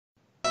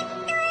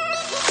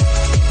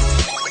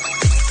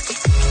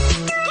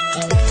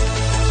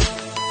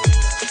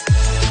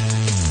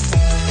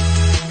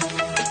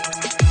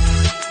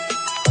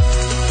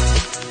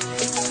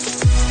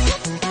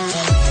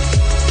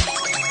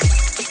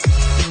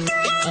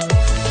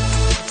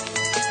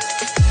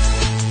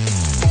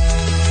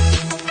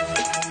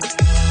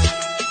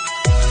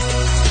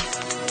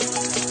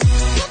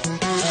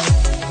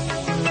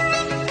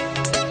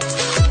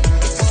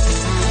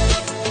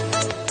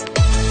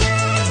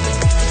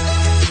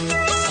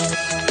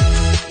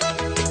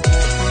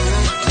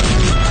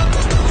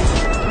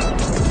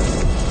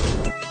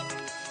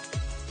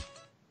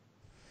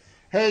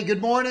Hey,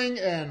 good morning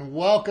and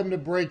welcome to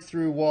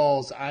Breakthrough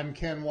Walls. I'm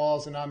Ken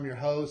Walls and I'm your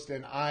host,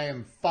 and I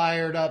am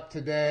fired up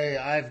today.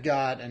 I've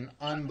got an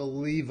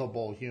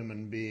unbelievable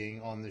human being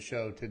on the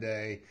show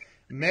today.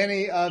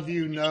 Many of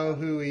you know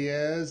who he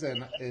is,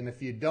 and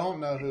if you don't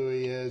know who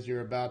he is,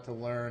 you're about to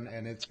learn,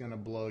 and it's going to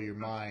blow your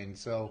mind.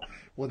 So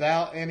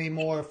without any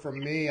more from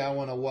me, I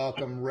want to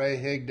welcome Ray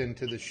Higdon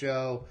to the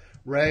show.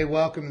 Ray,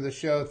 welcome to the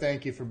show.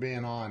 Thank you for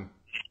being on.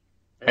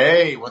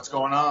 Hey, what's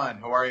going on?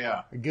 How are you?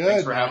 Good.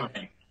 Thanks for having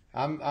me.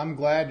 I'm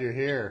glad you're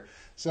here.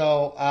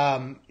 So,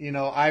 well,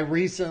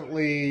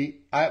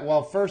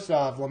 first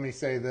off, let me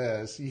say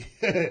this.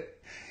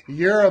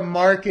 You're a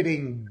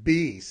marketing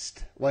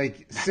beast.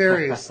 Like,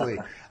 seriously.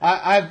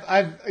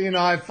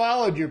 I've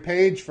followed your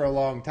page for a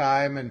long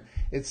time, and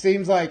it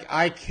seems like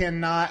I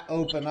cannot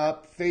open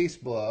up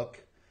Facebook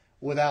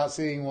without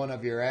seeing one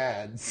of your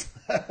ads.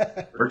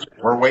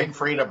 We're waiting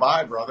for you to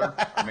buy, brother.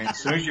 I mean, as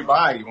soon as you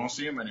buy, you won't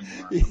see them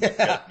anymore.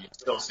 Yeah. You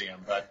still see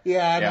them, but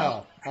yeah, I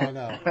know. I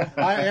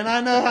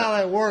know how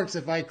that works.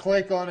 If I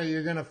click on it,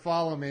 you're going to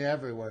follow me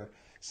everywhere.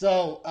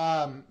 So,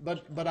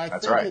 but I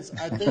That's think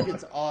right.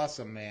 it's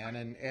awesome,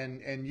 man,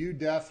 and you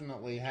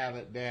definitely have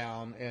it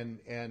down, and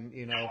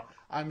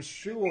I'm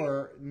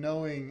sure,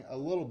 knowing a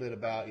little bit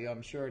about you,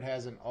 I'm sure it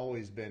hasn't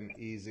always been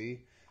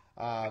easy,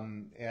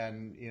 and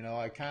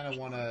I kind of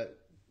want to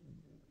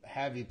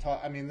have you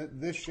talk. I mean,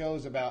 this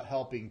show's about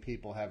helping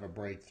people have a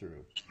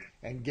breakthrough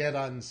and get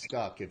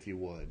unstuck, if you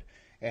would.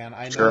 And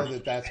I know Sure.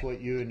 that's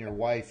what you and your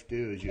wife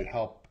do, is you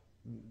help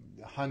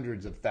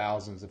hundreds of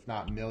thousands, if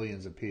not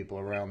millions of people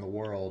around the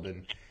world.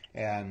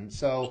 And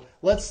so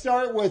let's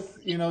start with,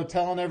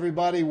 telling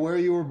everybody where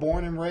you were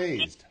born and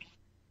raised.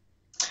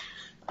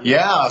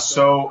 Yeah,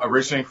 so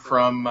originally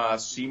from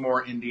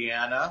Seymour,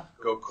 Indiana.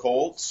 Go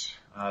Colts.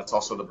 It's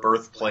also the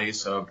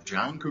birthplace of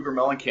John Cougar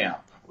Mellencamp,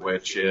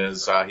 which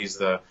is,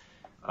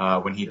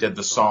 when he did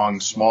the song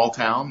Small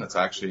Town, that's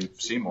actually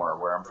Seymour,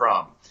 where I'm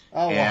from.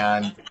 Oh,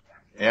 And wow.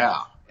 yeah.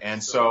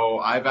 And so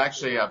I've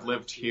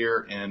lived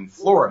here in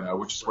Florida,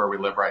 which is where we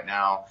live right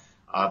now.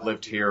 I've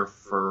lived here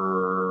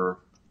for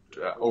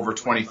over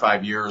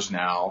 25 years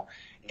now.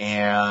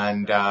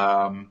 And,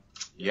 that's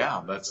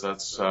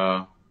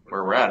where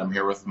we're at. I'm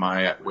here with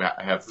I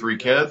have 3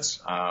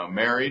 kids,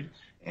 married,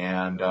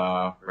 and,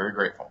 very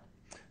grateful.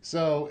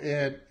 So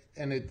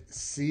it's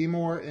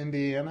Seymour,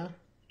 Indiana?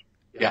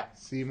 Yeah.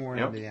 Seymour,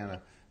 Yep.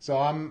 Indiana. So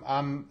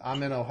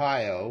I'm in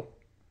Ohio.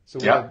 So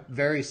we Yep. have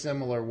very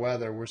similar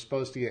weather. We're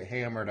supposed to get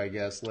hammered, I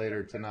guess,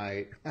 later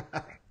tonight.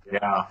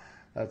 Yeah.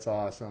 That's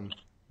awesome.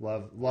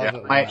 Love Yeah, it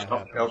when that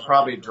happens. it'll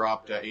probably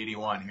drop to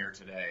 81 here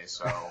today,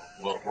 so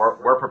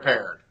we're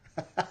prepared.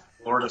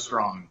 Florida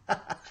strong.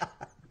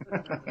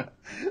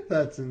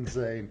 That's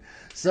insane.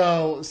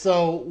 So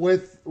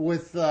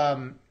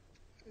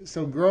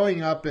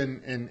growing up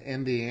in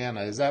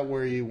Indiana, is that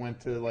where you went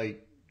to,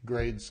 like,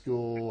 grade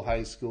school,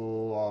 high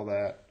school, all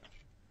that?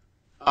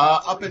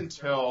 Up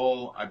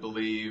until, I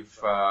believe,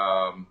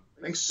 I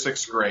think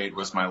 6th grade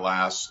was my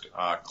last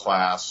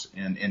class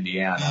in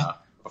Indiana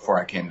before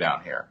I came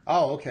down here.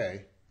 Oh,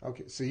 okay.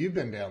 Okay, so you've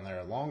been down there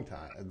a long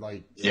time,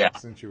 like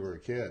since you were a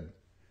kid.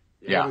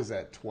 Yeah. What is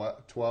that,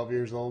 12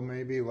 years old,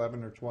 maybe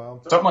 11 or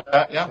 12? Something like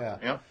that,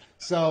 yeah.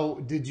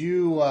 So did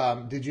you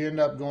end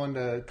up going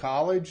to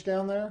college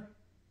down there?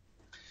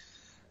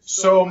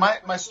 So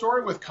my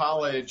story with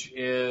college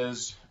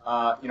is,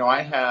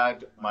 I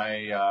had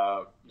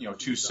my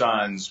 2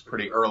 sons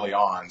pretty early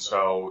on.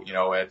 So,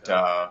 at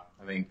I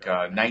think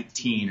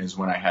 19 is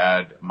when I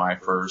had my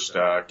first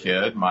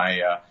kid.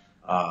 My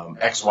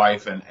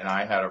ex-wife and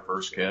I had our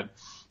first kid.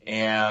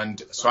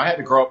 And so I had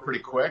to grow up pretty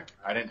quick.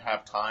 I didn't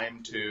have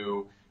time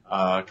to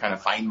kind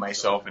of find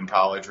myself in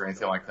college or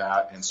anything like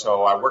that. And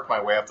so I worked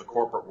my way up the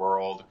corporate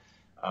world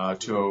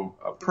to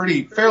a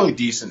fairly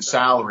decent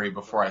salary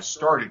before I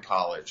started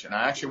college. And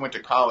I actually went to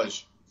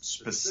college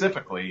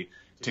specifically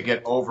to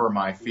get over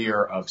my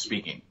fear of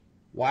speaking.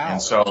 Wow.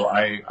 And so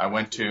I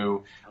went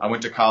to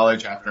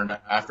college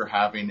after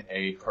having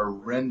a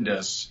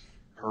horrendous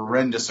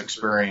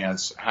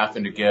experience,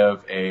 having to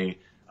give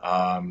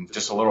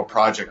just a little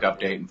project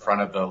update in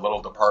front of the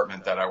little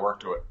department that I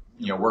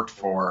worked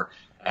for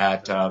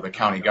at the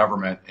county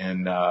government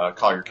in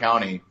Collier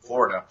County,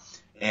 Florida.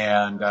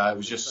 And it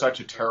was just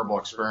such a terrible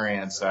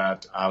experience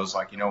that I was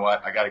like, you know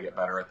what, I got to get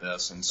better at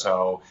this. And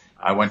so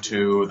I went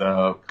to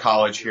the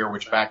college here,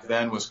 which back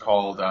then was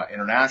called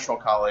International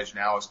College.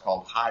 Now it's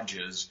called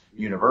Hodges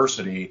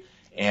University.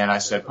 And I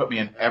said, put me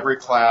in every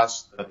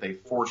class that they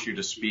force you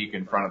to speak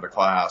in front of the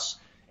class.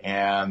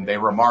 And they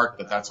remarked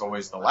that that's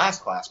always the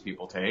last class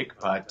people take.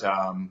 But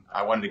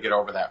I wanted to get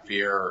over that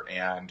fear,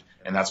 and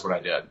that's what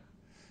I did.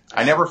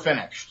 I never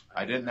finished.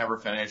 I didn't ever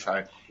finish.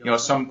 At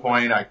some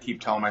point I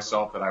keep telling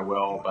myself that I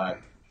will,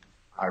 but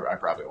I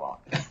probably won't.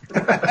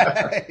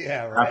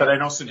 Yeah, right. Not that I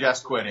don't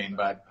suggest quitting,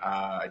 but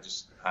I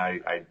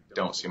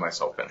don't see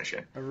myself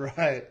finishing.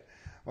 Right.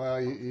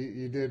 Well,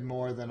 you did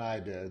more than I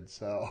did,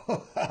 so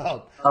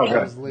I'll Oh,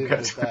 just good. leave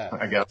it Good. at that.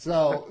 I guess.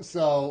 So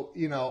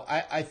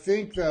I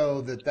think though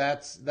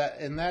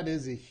and that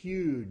is a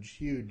huge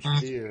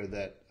fear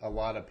that a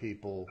lot of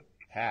people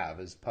have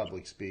is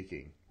public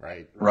speaking,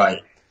 right? Right.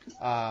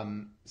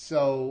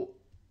 So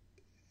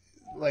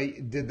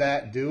like, did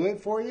that do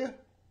it for you?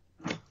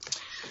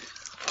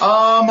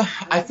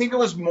 I think it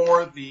was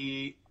more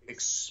the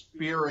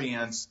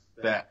experience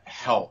that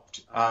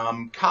helped.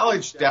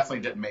 College definitely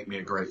didn't make me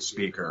a great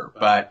speaker,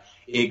 but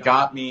it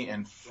got me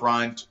in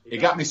front. It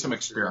got me some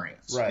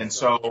experience. Right. And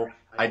so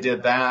I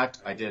did that.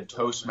 I did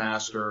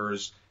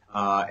Toastmasters.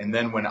 And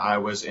then when I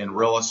was in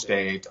real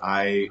estate,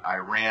 I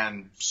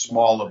ran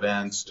small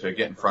events to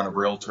get in front of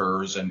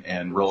realtors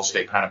and real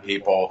estate kind of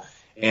people.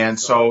 And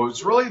so it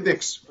was really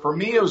for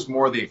me, it was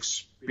more the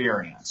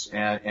experience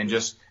and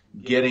just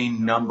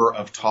getting number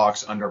of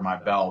talks under my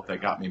belt that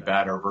got me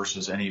better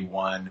versus any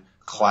one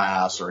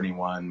class or any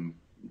one,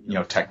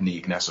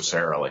 technique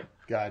necessarily.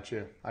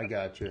 Gotcha. I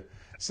gotcha.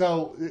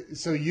 So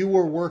you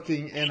were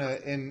working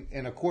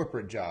in a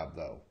corporate job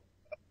though.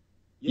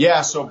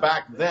 Yeah, so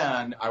back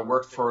then I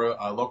worked for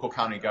a local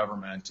county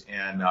government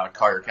in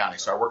Collier County.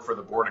 So I worked for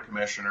the Board of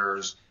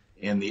Commissioners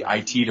in the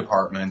IT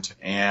department,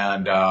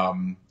 and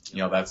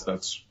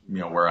that's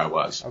where I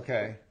was.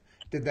 Okay.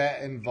 Did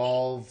that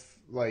involve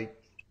like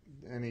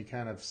any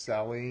kind of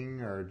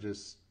selling or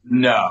just?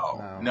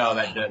 No,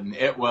 that didn't.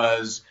 It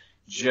was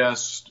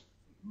just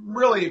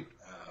really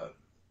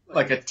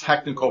like a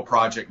technical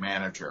project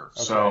manager.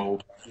 Okay. So,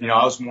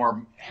 I was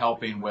more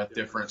helping with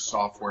different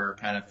software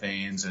kind of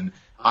things, and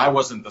I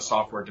wasn't the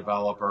software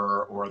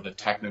developer or the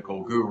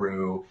technical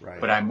guru, Right.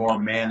 but I more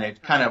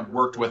kind of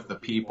worked with the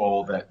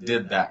people that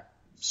did that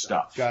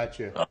stuff.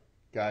 Gotcha.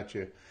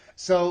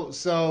 So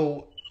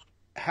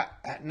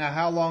now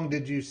how long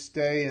did you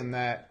stay in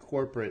that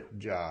corporate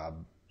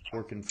job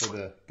working for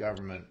the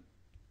government?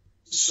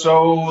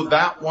 So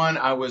that one,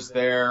 I was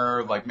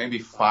there like maybe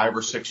 5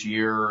 or 6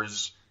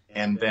 years.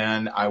 And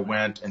then I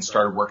went and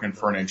started working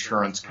for an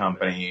insurance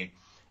company.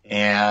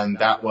 And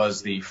that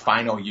was the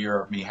final year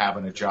of me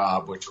having a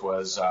job, which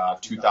was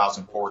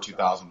 2004,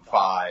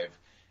 2005.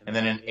 And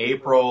then in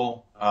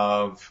April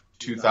of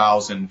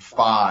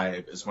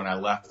 2005 is when I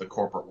left the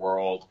corporate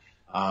world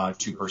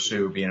to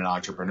pursue being an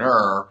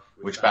entrepreneur,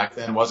 which back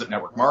then wasn't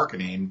network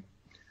marketing.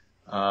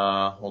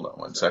 Hold on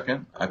one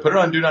second. I put it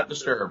on Do Not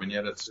Disturb, and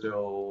yet it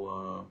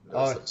still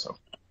does it. So.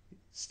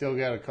 Still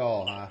got a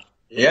call, huh?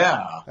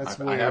 Yeah. That's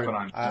I weird. have it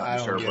on Do Not I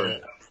don't Disturb. get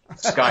it.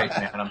 Skype,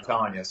 man, I'm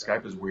telling you,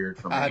 Skype is weird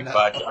for me. I know.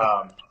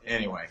 But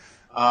anyway,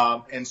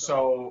 and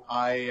so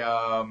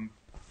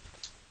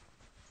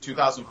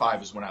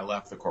 2005 is when I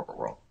left the corporate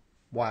world.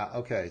 Wow.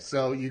 Okay.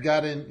 So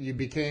you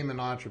became an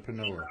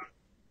entrepreneur.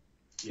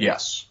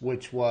 Yes.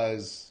 Which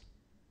was?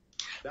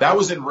 That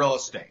was in real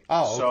estate.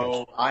 Oh, okay.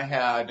 So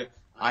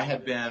I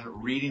had been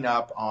reading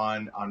up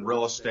on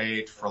real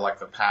estate for like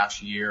the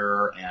past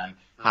year and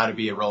how to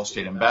be a real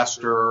estate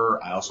investor.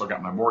 I also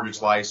got my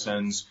mortgage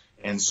license.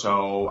 And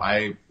so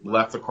I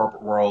left the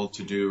corporate world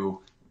to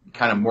do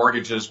kind of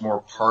mortgages more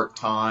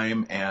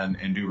part-time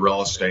and do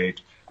real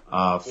estate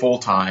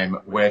full-time,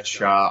 which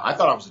I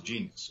thought I was a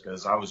genius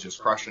because I was just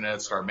crushing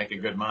it, started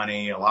making good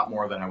money, a lot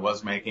more than I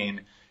was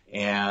making.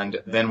 And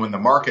then when the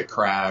market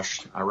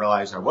crashed, I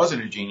realized I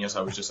wasn't a genius.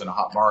 I was just in a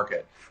hot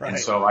market. Right. And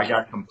so I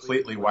got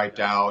completely wiped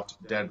out,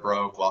 dead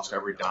broke, lost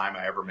every dime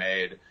I ever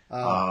made,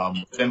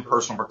 in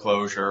personal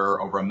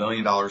foreclosure, over $1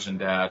 million in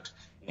debt.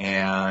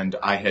 And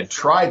I had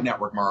tried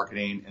network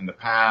marketing in the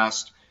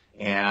past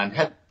and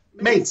had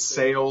made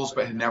sales,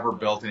 but had never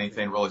built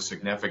anything really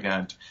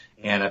significant.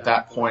 And at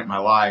that point in my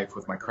life,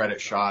 with my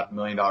credit shot, $1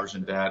 million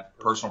in debt,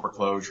 personal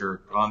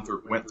foreclosure,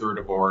 went through a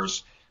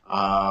divorce,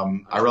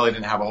 I really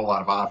didn't have a whole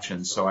lot of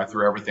options. So I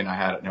threw everything I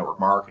had at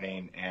network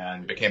marketing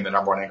and became the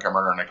 #1 income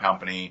earner in the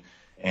company.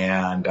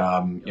 And,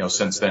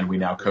 since then we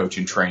now coach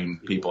and train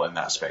people in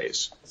that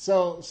space.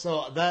 So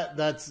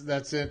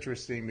that's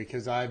interesting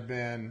because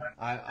I'm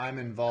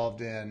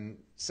involved in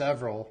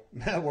several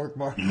network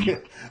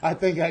marketing. I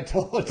think I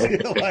told you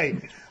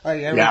like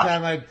every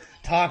time I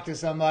talk to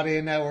somebody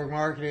in network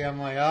marketing, I'm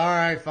like, all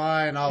right,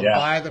 fine, I'll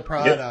buy the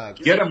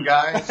product. Get them,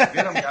 guys. Get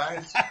them,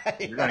 guys.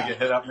 You're going to get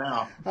hit up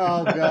now.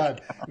 Oh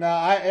God. No,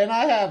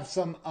 I have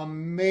some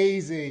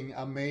amazing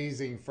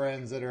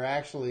friends that are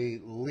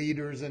actually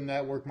leaders in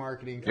network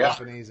marketing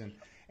companies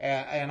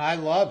and I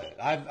love it.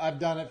 I've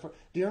done it for.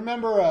 Do you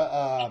remember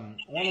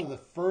one of the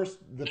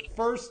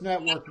first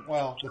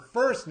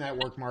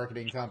network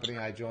marketing company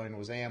I joined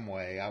was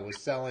Amway. I was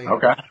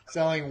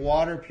selling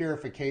water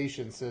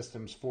purification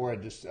systems for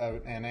an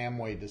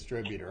Amway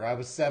distributor. I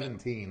was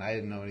 17. I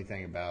didn't know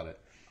anything about it.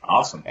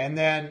 Awesome. And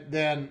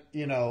then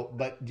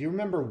but do you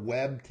remember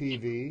Web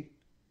TV?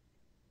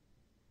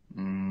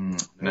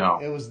 No.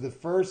 It was the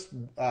first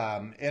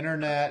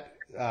internet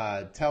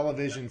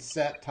television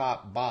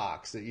set-top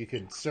box that you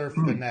could surf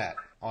the net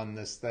on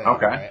this thing,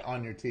 right,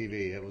 on your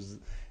TV. It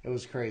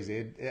was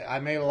crazy. I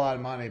made a lot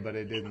of money, but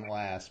it didn't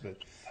last. But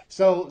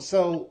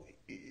so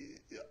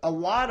a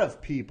lot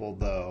of people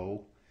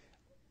though,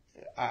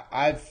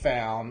 I've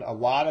found a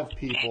lot of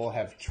people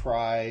have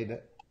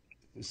tried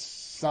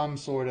some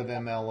sort of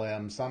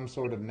MLM, some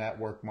sort of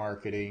network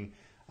marketing.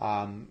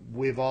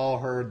 We've all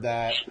heard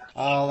that,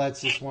 oh,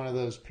 that's just one of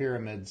those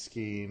pyramid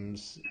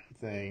schemes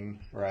thing,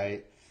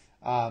 right?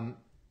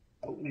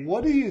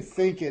 What do you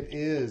think it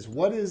is?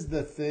 What is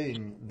the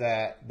thing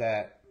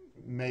that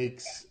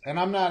makes, and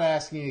I'm not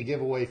asking you to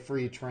give away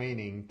free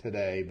training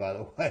today, by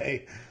the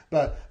way,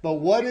 but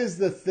what is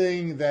the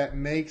thing that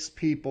makes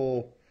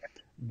people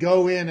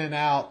go in and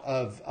out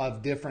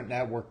of different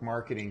network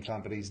marketing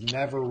companies,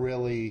 never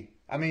really,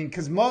 I mean,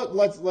 because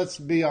let's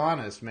be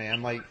honest,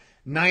 man, like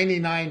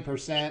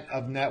 99%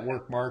 of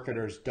network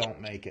marketers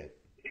don't make it.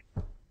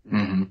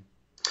 Mm-hmm.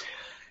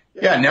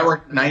 Yeah,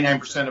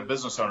 99% of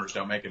business owners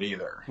don't make it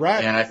either.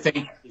 Right. And I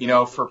think,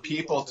 for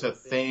people to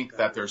think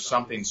that there's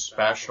something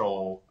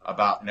special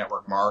about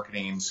network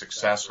marketing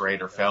success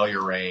rate or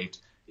failure rate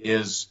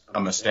is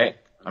a mistake.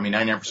 I mean,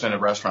 99%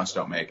 of restaurants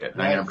don't make it.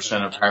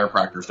 99% of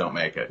chiropractors don't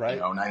make it. Right.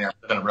 99%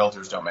 of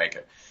realtors don't make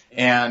it.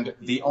 And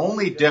the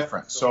only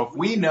difference, so if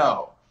we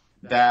know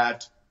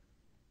that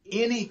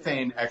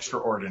anything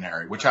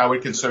extraordinary, which I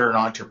would consider an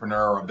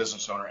entrepreneur or a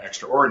business owner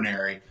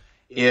extraordinary,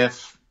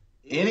 if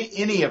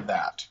any of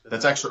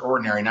that's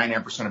extraordinary,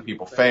 99% of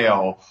people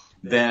fail,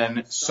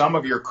 then some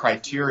of your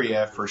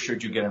criteria for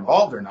should you get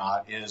involved or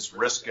not is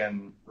risk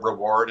and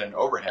reward and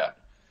overhead.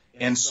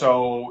 And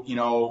so,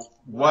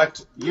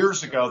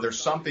 years ago, there's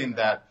something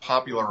that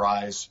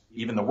popularized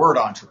even the word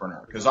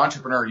entrepreneur, because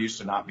entrepreneur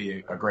used to not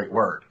be a great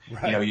word.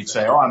 Right. You'd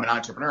say, oh, I'm an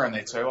entrepreneur, and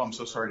they'd say, oh, I'm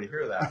so sorry to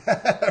hear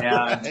that.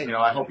 And,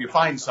 I hope you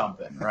find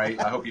something, right?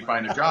 I hope you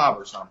find a job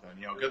or something.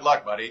 Good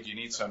luck, buddy. Do you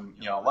need some,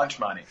 lunch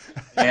money?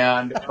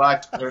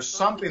 But there's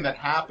something that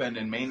happened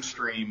in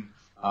mainstream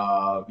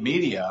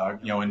media,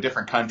 in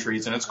different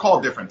countries, and it's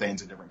called different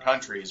things in different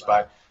countries,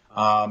 but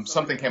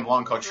something came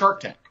along called Shark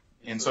Tank.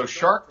 And so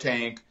Shark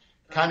Tank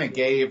kind of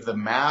gave the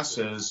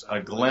masses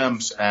a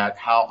glimpse at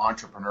how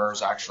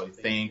entrepreneurs actually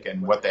think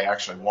and what they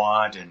actually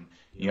want, and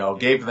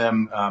gave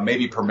them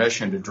maybe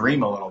permission to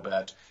dream a little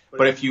bit.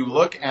 But if you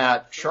look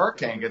at Shark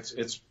Tank,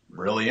 it's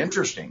really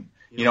interesting.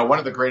 One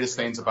of the greatest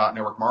things about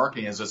network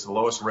marketing is it's the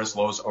lowest risk,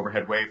 lowest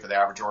overhead way for the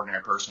average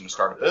ordinary person to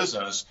start a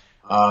business.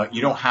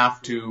 You don't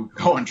have to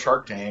go on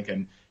Shark Tank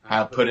and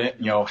put it,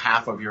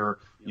 half of your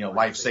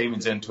life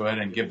savings into it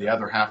and give the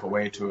other half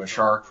away to a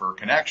shark for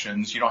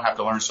connections. You don't have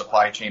to learn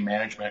supply chain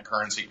management,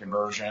 currency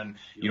conversion.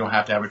 You don't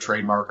have to have a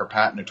trademark or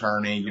patent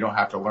attorney. You don't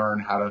have to learn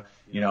how to,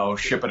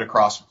 ship it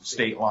across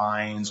state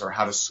lines or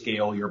how to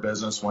scale your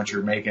business once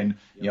you're making,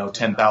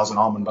 10,000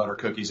 almond butter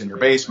cookies in your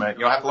basement.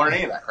 You don't have to learn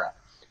any of that crap.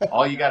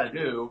 All you got to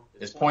do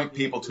is point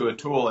people to a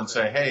tool and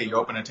say, hey, you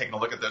open and taking a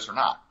look at this or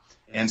not?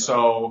 And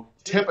so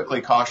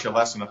typically costs you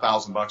less than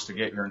 $1,000 to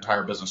get your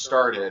entire business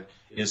started,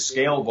 is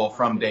scalable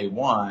from day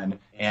one,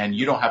 and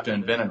you don't have to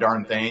invent a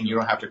darn thing. You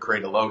don't have to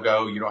create a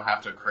logo. You don't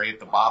have to create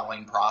the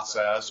bottling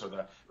process or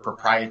the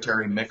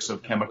proprietary mix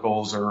of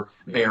chemicals or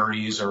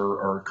berries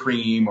or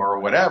cream or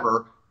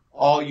whatever.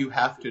 All you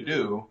have to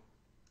do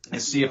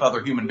is see if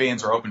other human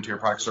beings are open to your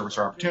product, service,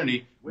 or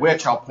opportunity,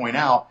 which I'll point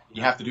out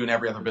you have to do in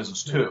every other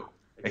business too.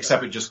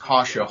 Except it just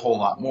costs you a whole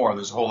lot more.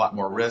 There's a whole lot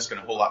more risk and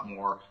a whole lot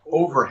more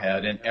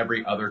overhead in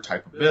every other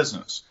type of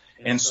business.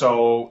 And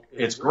so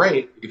it's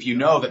great if you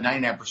know that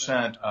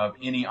 99% of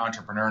any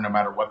entrepreneur, no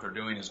matter what they're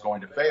doing, is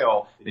going to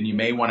fail, then you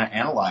may want to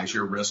analyze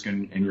your risk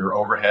and your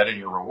overhead and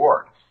your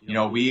reward.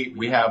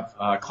 We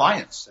have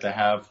clients that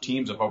have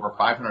teams of over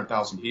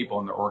 500,000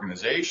 people in their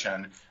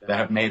organization that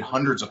have made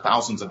hundreds of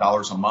thousands of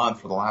dollars a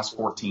month for the last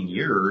 14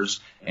 years.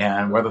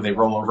 And whether they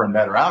roll over in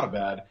bed or out of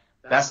bed,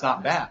 that's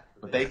not bad.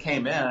 But they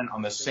came in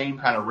on the same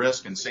kind of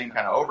risk and same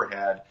kind of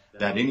overhead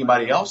that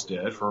anybody else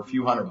did for a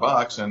few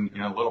 $100 and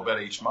a little bit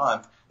each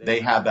month.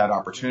 They had that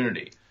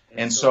opportunity.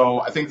 And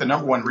so I think the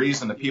number one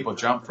reason that people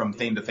jump from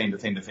thing to thing to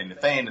thing to thing to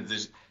thing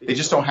is they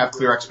just don't have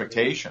clear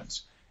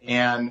expectations.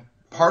 And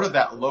part of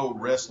that low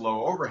risk,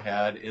 low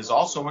overhead is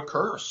also a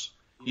curse.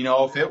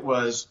 If it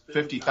was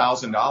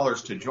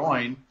 $50,000 to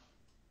join,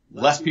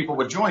 less people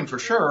would join for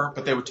sure,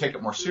 but they would take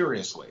it more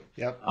seriously.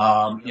 Yep.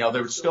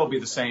 There would still be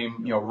the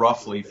same,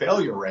 roughly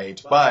failure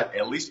rate, but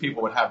at least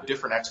people would have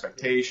different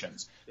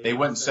expectations. They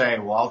wouldn't say,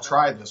 well, I'll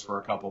try this for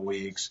a couple of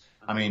weeks.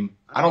 I mean,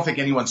 I don't think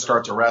anyone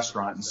starts a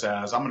restaurant and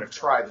says, I'm going to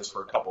try this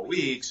for a couple of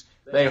weeks.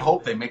 They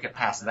hope they make it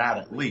past that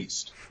at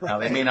least. Now,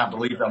 they may not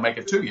believe they'll make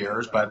it 2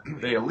 years, but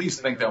they at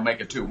least think they'll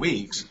make it 2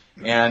 weeks.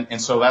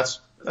 And so that's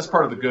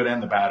part of the good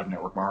and the bad of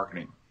network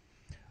marketing.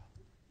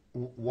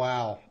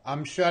 Wow.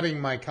 I'm shutting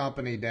my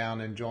company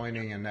down and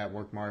joining a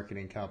network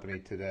marketing company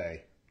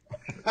today.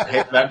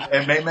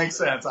 It may make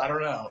sense. I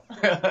don't know.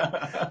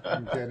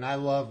 I'm kidding. I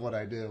love what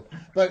I do.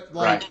 But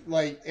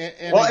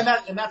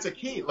and that's a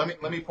key.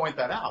 Let me point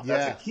that out.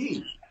 That's a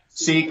key.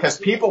 See, because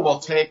people will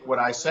take what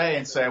I say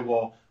and say,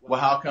 well,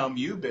 how come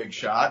you big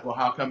shot? Well,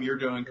 how come you're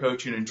doing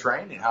coaching and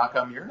training? How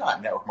come you're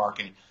not network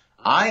marketing?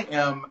 I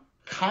am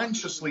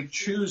consciously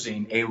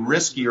choosing a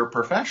riskier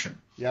profession.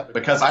 Yep.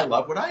 Because I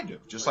love what I do,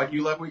 just like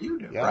you love what you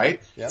do, Yep.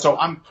 right? Yep. So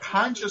I'm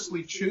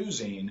consciously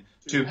choosing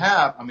to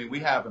have, we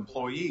have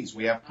employees,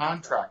 we have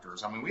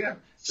contractors. We have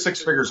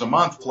 6 figures a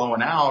month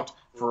flowing out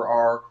for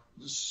our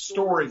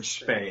storage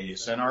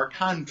space and our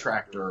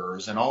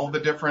contractors and all the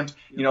different,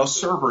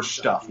 server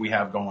stuff we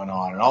have going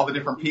on and all the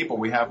different people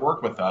we have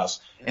work with us.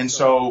 And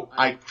so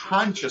I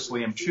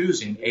consciously am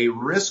choosing a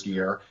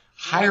riskier,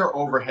 higher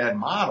overhead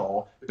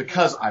model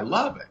because I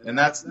love it. And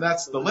that's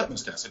the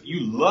litmus test. If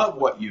you love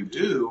what you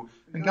do,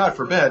 then God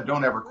forbid,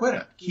 don't ever quit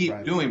it.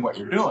 Keep doing what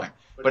you're doing.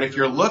 But if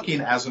you're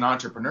looking as an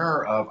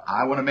entrepreneur of,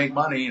 I want to make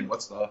money and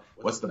what's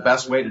the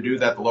best way to do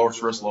that, the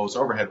lowest risk, lowest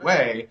overhead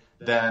way,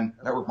 then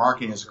network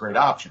marketing is a great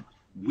option.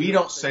 We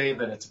don't say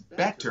that it's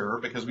better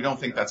because we don't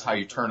think that's how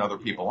you turn other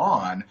people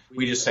on.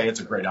 We just say it's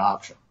a great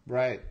option.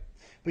 Right.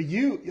 But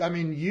you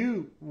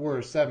were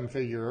a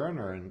 7-figure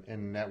earner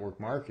in network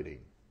marketing,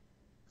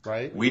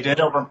 right? We did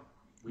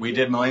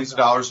millions of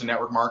dollars in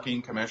network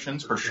marketing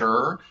commissions for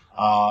sure.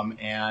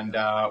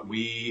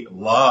 We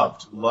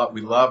loved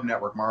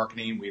network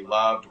marketing. We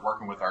loved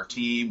working with our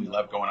team. We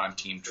loved going on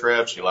team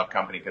trips. We loved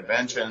company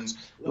conventions.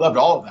 We loved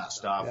all of that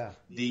stuff.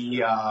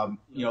 Yeah.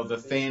 The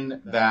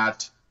thing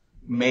that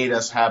made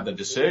us have the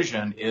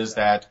decision is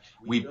that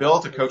we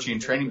built a coaching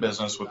and training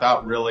business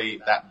without really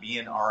that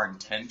being our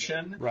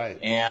intention. Right.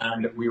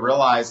 And we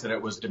realized that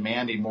it was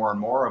demanding more and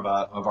more of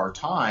our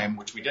time,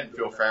 which we didn't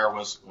feel fair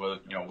was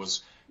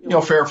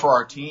fair for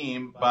our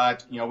team.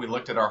 But, we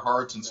looked at our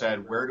hearts and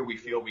said, where do we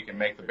feel we can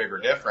make the bigger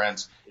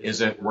difference?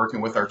 Is it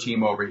working with our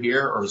team over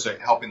here, or is it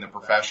helping the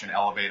profession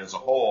elevate as a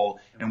whole?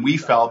 And we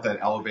felt that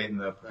elevating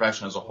the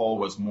profession as a whole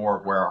was more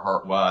of where our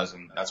heart was,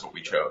 and that's what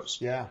we chose.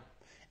 Yeah.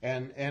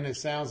 And it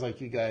sounds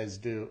like you guys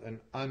do an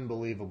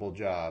unbelievable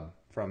job.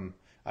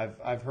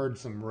 I've heard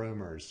some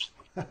rumors.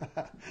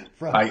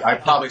 I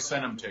probably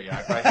sent them to you.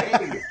 I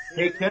probably,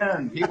 hey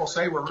Ken, people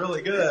say we're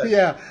really good.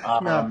 Yeah.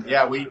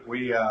 We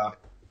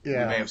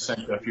may have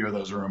sent a few of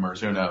those rumors.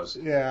 Who knows?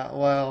 Yeah.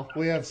 Well,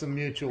 we have some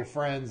mutual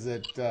friends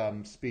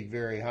that speak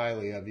very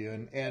highly of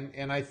you,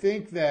 and I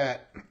think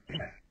that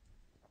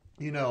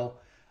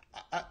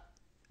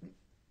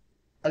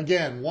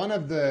again, one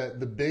of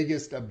the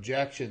biggest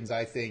objections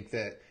I think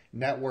that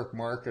network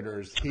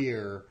marketers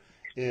hear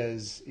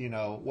is,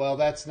 well,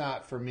 that's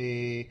not for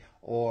me,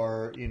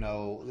 or,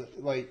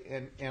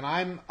 and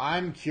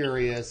I'm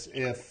curious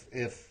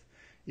if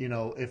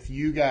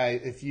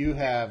you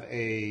have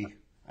I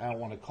don't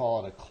want to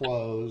call it a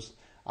close.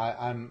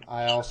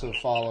 I also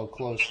follow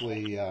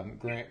closely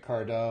Grant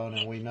Cardone,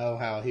 and we know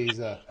how he's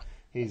a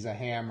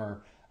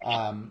hammer.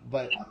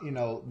 But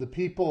the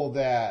people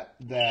that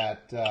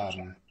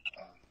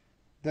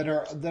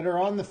are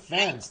on the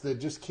fence, that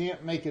just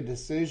can't make a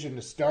decision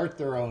to start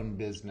their own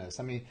business.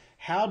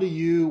 What do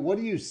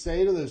you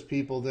say to those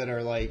people that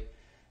are like,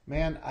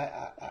 man,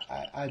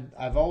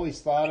 I've always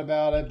thought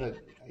about it, but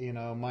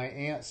my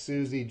Aunt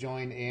Susie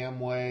joined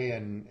Amway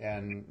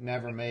and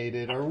never made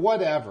it, or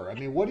whatever.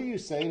 What do you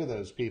say to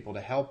those people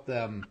to help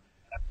them,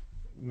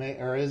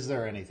 or is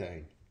there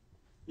anything?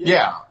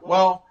 Yeah,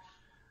 well,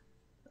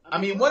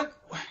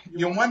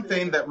 one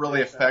thing that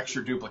really affects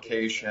your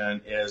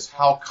duplication is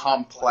how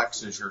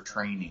complex is your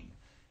training.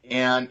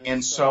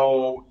 And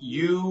so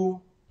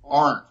you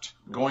aren't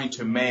going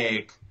to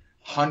make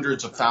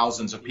hundreds of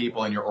thousands of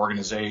people in your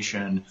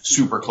organization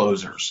super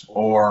closers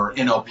or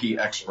NLP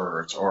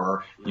experts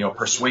or,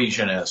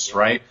 persuasionists,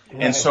 right?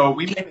 And so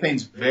we make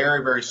things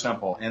very, very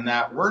simple in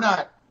that we're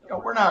not,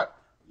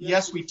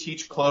 yes, we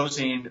teach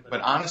closing,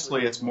 but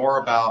honestly, it's more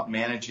about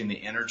managing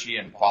the energy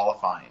and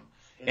qualifying.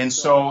 And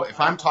so if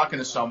I'm talking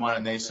to someone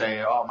and they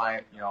say, oh,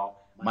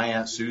 my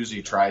Aunt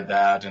Susie tried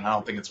that and I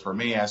don't think it's for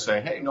me, I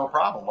say, hey, no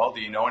problem. Well, do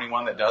you know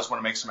anyone that does want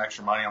to make some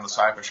extra money on the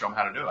side, but show them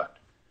how to do it?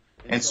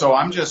 And so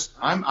I'm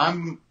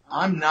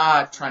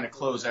not trying to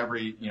close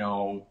every,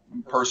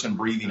 person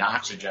breathing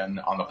oxygen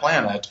on the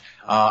planet.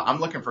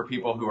 I'm looking for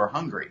people who are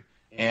hungry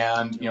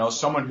and,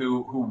 someone who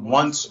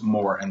wants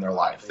more in their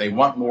life. They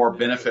want more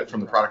benefit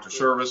from the product or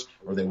service,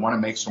 or they want to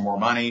make some more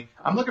money.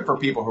 I'm looking for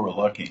people who are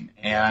looking.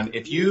 And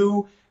if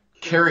you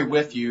carry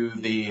with you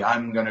the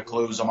I'm going to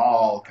close them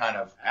all kind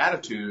of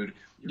attitude,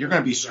 you're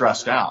going to be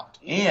stressed out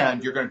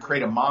and you're going to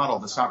create a model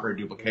that's not very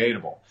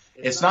duplicatable.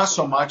 It's not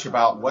so much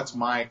about what's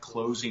my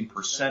closing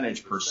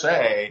percentage per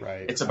se.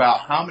 Right. It's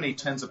about how many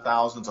tens of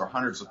thousands or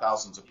hundreds of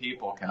thousands of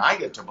people can I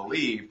get to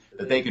believe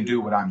that they can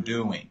do what I'm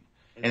doing.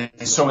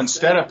 And so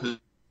instead of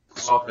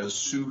myself as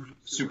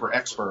super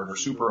expert or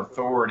super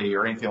authority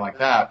or anything like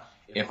that,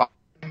 if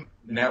I'm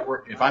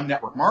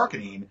network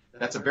marketing,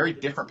 that's a very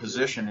different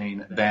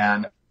positioning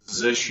than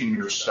position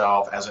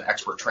yourself as an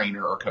expert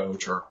trainer or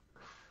coach or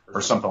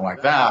something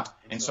like that.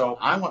 And so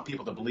I want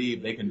people to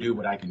believe they can do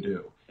what I can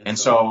do. And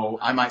so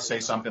I might say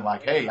something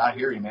like, hey, I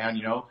hear you,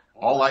 man.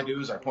 All I do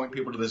is I point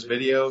people to this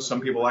video.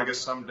 Some people like it,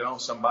 some don't.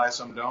 Some buy,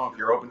 some don't. If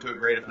you're open to it,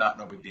 great. If not,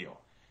 no big deal.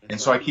 And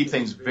so I keep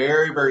things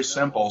very, very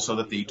simple so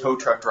that the tow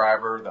truck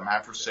driver, the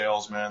mattress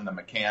salesman, the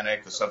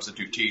mechanic, the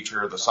substitute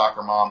teacher, the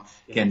soccer mom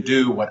can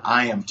do what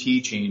I am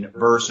teaching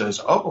versus,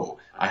 oh,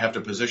 I have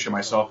to position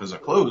myself as a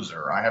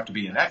closer. I have to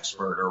be an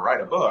expert or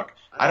write a book.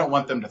 I don't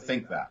want them to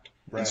think that.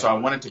 Right. And so I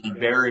want it to be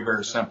very,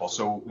 very simple.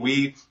 So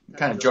we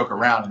kind of joke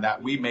around in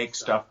that we make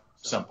stuff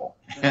simple,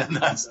 and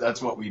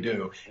that's what we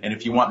do. And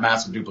if you want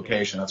massive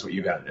duplication, that's what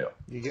you got to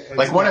do.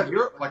 Like one of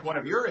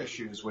your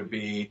issues would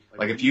be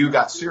like if you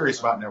got serious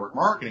about network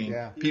marketing,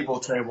 people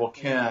would say, "Well,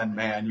 Ken,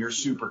 man, you're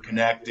super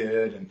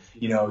connected, and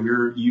you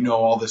know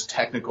all this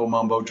technical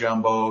mumbo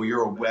jumbo.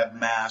 You're a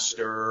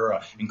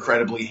webmaster,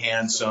 incredibly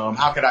handsome.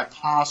 How could I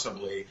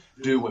possibly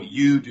do what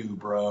you do,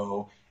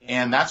 bro?"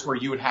 And that's where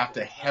you would have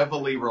to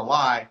heavily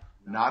rely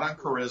not on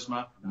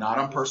charisma, not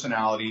on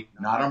personality,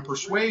 not on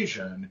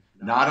persuasion,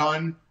 not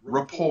on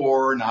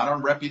rapport, not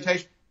on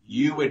reputation.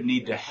 You would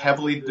need to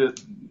heavily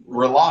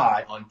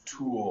rely on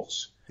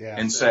tools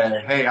and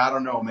say, hey, I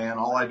don't know, man.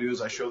 All I do is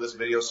I show this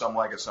video, some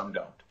like it, some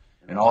don't.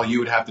 And all you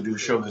would have to do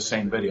is show the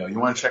same video. You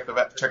want to check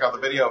out the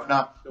video? If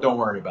not, don't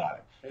worry about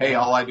it. Hey,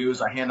 all I do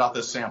is I hand out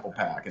this sample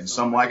pack, and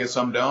some like it,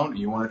 some don't.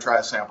 You want to try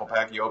a sample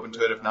pack, you open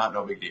to it. If not,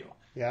 no big deal.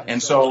 Yeah.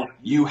 And so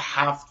you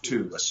have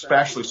to,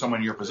 especially someone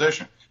in your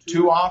position.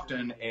 Too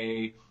often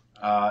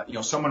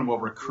someone will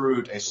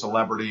recruit a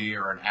celebrity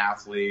or an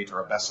athlete or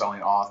a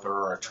best-selling author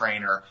or a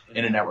trainer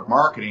in a network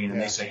marketing, and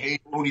they say, hey,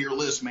 go to your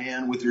list,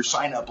 man, with your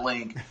sign-up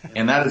link.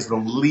 And that is the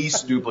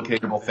least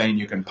duplicatable thing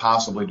you can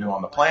possibly do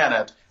on the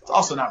planet. It's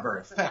also not very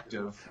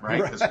effective,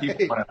 right? Because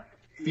people want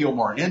to feel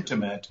more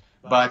intimate.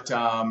 But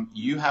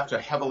you have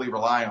to heavily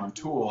rely on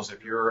tools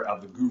if you're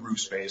of the guru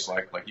space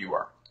like you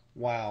are.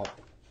 Wow.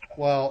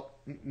 Well,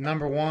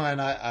 number one,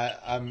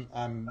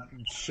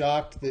 I'm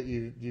shocked that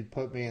you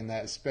put me in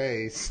that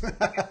space.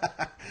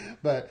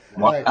 But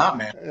why not,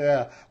 man?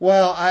 Yeah.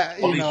 Well,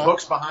 these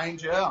books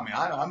behind you. I mean,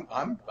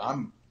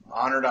 I'm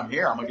honored I'm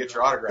here. I'm gonna get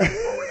your autograph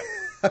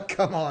forward.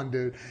 Come on,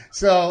 dude.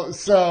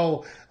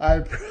 So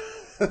I.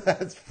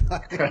 That's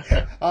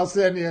funny. I'll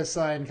send you a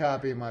signed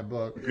copy of my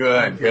book.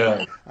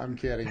 Good. I'm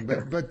kidding.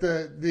 But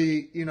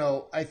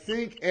the I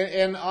think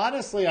and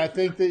honestly I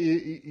think that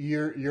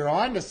you're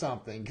onto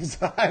something, because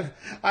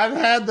I've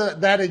had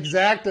that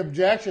exact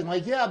objection,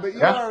 like, but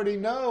you already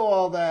know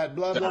all that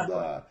blah blah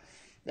blah.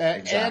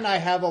 Exactly. And I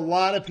have a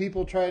lot of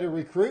people try to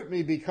recruit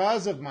me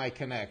because of my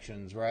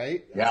connections,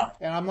 right? Yeah.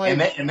 And I'm like,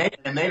 and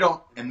they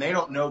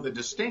don't know the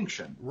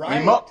distinction. Right.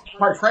 I mean,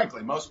 quite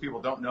frankly, most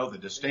people don't know the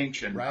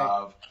distinction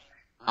of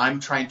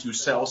I'm trying to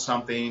sell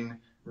something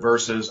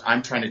versus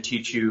I'm trying to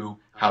teach you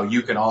how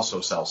you can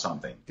also sell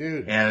something.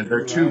 Dude. And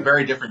they're two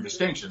very different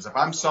distinctions. If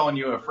I'm selling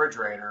you a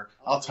refrigerator,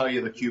 I'll tell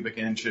you the cubic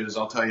inches.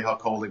 I'll tell you how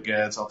cold it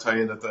gets. I'll tell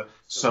you that the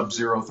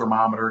sub-zero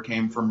thermometer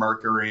came from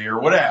Mercury or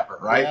whatever,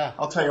 right? Yeah.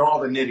 I'll tell you all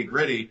the nitty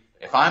gritty.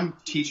 If I'm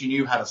teaching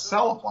you how to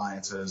sell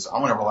appliances, I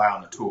want to rely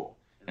on the tool.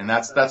 And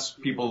that's most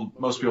people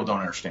don't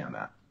understand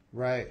that.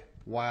 Right.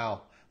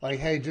 Wow. Like,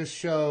 hey, just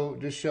show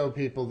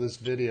people this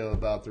video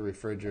about the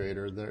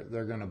refrigerator.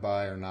 They're going to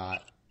buy or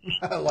not.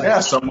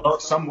 Some will,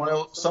 some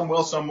won't.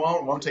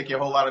 It won't take you a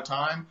whole lot of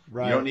time.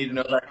 Right. You don't need to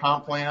know that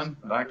comp plan.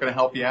 I'm not going to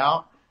help you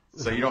out.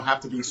 So you don't have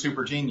to be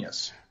super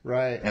genius.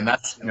 Right. And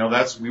that's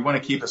we want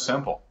to keep it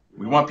simple.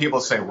 We want people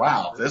to say,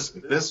 wow, this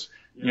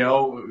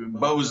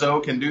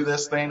bozo can do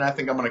this thing. I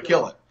think I'm going to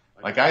kill it.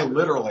 Like I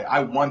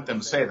want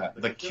them to say that.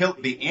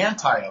 The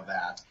anti of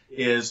that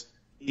is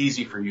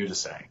easy for you to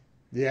say.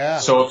 Yeah.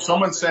 So if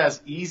someone says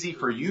easy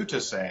for you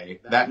to say,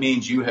 that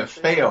means you have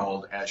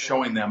failed at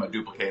showing them a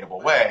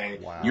duplicatable way.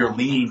 Wow. You're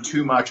leaning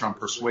too much on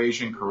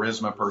persuasion,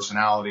 charisma,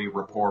 personality,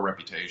 rapport,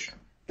 reputation.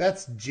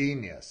 That's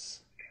genius.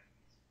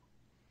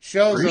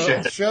 Show's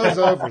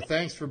over.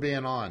 Thanks for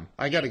being on.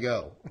 I got to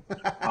go.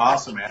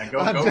 Awesome, man.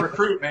 Go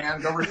recruit, man.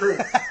 Go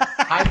recruit.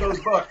 Hide those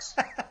books.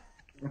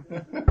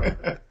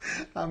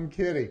 I'm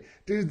kidding.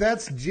 Dude,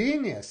 that's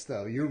genius,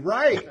 though. You're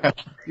right.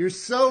 You're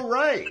so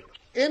right.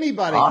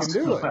 Anybody can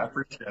do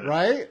it,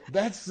 right?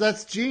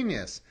 That's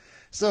genius.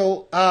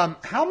 So,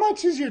 how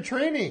much is your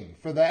training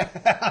for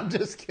that? I'm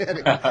just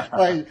kidding.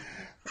 Like,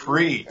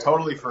 free,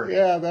 totally free.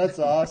 Yeah, that's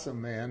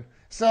awesome, man.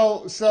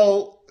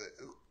 So,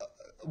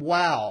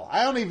 wow.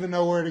 I don't even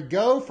know where to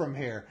go from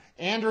here.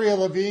 Andrea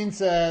Levine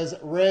says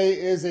Ray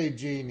is a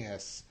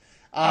genius.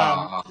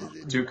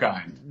 Too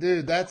kind.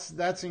 Dude,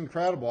 that's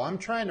incredible. I'm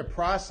trying to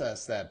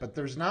process that, but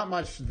there's not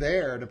much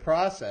there to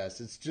process.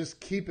 It's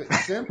just keep it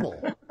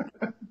simple.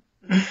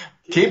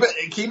 Keep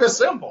it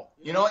simple,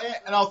 and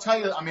I'll tell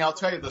you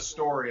the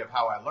story of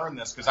how I learned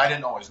this, because I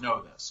didn't always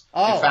know this.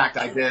 In fact,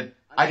 I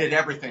did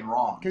everything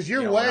wrong. Because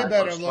you're way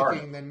better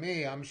looking than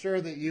me. I'm sure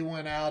that you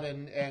went out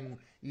and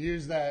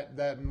used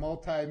that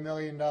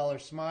multi-million-dollar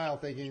smile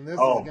thinking this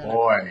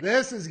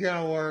is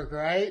gonna work,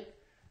 right?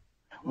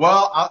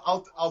 Well,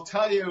 I'll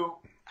tell you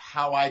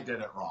how I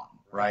did it wrong,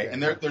 right? Okay.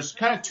 And there's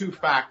kind of two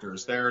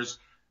factors. There's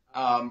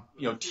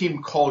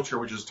team culture,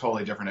 which is a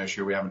totally different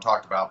issue we haven't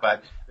talked about,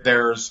 but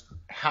there's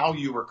how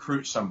you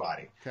recruit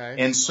somebody.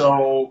 Okay. And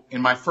so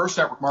in my first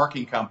network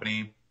marketing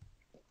company,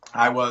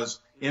 I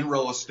was in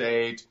real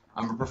estate.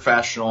 I'm a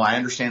professional. I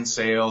understand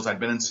sales. I've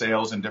been in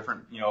sales in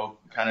different,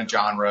 kind of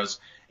genres.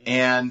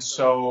 And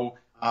so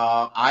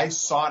I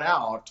sought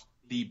out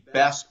the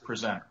best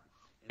presenter.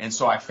 And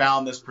so I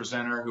found this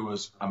presenter who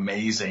was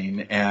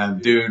amazing,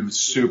 and dude was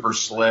super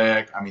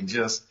slick. I mean,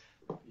 just,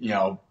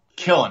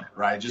 killing it,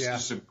 right?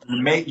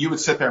 You would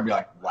sit there and be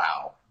like,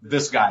 wow,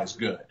 this guy's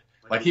good.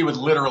 Like he would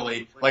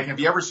literally, like, have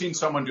you ever seen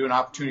someone do an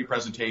opportunity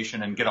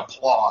presentation and get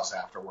applause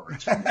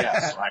afterwards from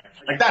guests, right?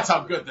 Like that's how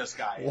good this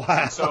guy is.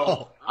 Wow. And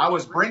so I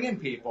was bringing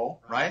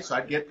people, right? So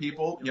I'd get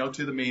people,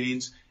 to the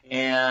meetings,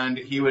 and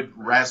he would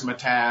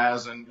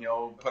razzmatazz and,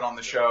 put on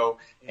the show,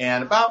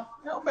 and about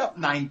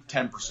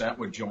 9-10%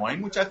 would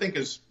join, which I think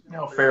is,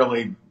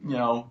 fairly,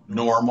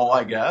 normal,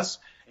 I guess.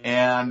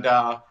 And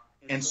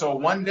so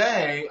one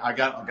day I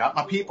got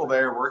my people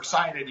there. We're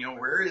excited.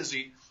 Where is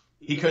he?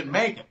 He couldn't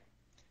make it.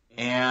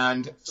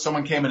 And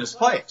someone came in his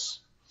place,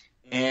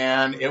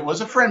 and it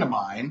was a friend of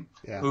mine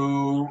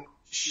who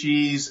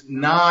she's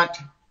not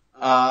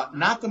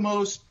the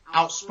most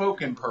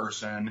outspoken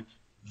person,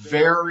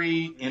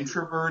 very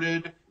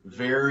introverted,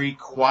 very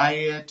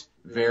quiet,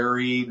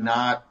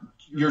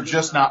 you're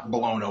just not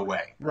blown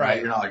away, right?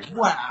 You're not like,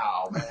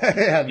 wow,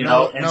 man.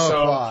 No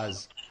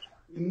applause.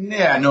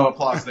 Yeah, no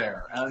applause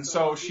there. And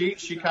so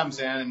she comes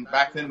in, and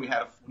back then we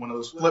had one of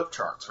those flip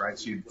charts, right?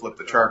 So you'd flip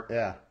the chart.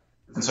 Yeah.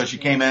 And so she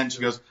came in, and she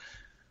goes,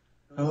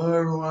 hello,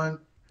 everyone.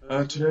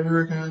 Today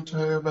we're going to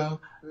talk about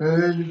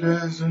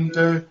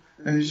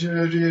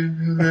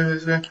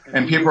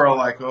and people are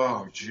like,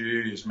 oh,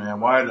 geez, man,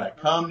 why did I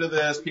come to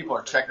this? People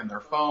are checking their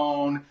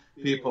phone.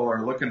 People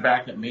are looking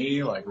back at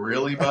me like,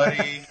 really,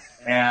 buddy?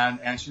 And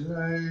she's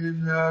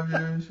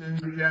and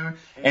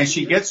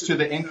she gets to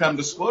the income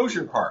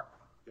disclosure part,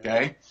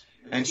 okay?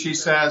 And she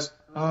says,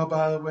 oh,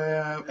 by the way,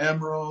 I'm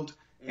Emerald.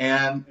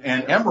 And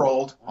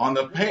Emerald, on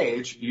the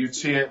page, you'd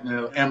see it,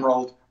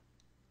 Emerald,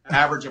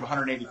 average of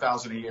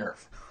 $180,000 a year.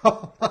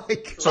 Oh my God.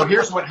 So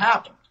here's what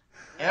happened.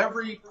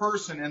 Every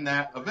person in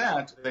that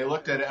event, they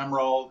looked at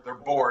Emerald, they're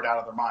bored out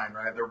of their mind,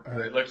 right?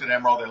 They looked at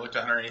Emerald, they looked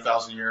at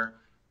 $180,000 a year.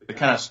 They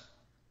kind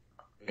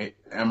of,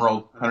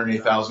 Emerald,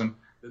 $180,000.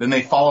 Then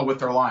they follow with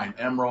their line,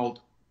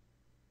 Emerald,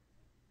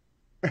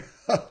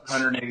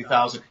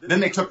 $180,000. Then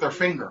they took their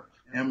finger,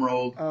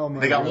 Emerald. Oh my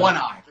they got God. one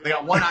eye. They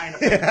got one eye in a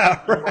finger.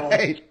 Yeah, Emerald,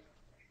 right.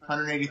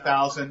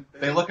 180,000.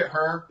 They look at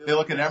her. They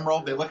look at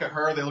Emerald. They look at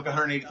her. They look at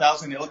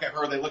 180,000. They look at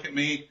her. They look at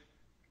me.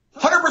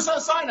 100%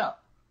 sign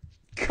up.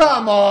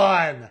 Come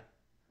on.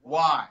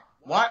 Why?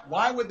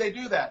 Why would they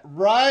do that?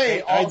 Right.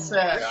 They all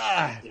said,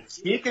 if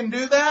he can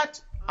do that,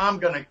 I'm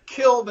going to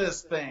kill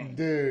this thing.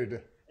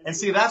 Dude. And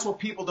see, that's what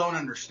people don't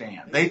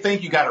understand. They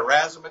think you got to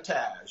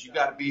razzmatazz. You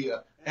got to be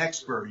an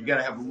expert. You got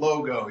to have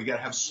logo. You got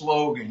to have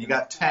slogan. You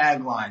got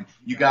tagline.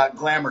 You got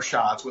glamour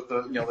shots with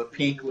the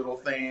pink little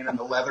thing and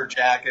the leather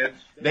jacket.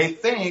 They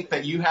think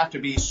that you have to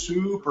be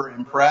super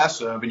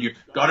impressive, and you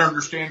got to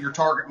understand your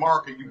target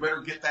market. You better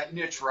get that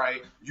niche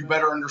right. You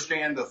better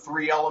understand the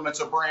 3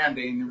 elements of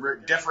branding,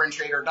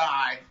 differentiator,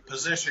 die,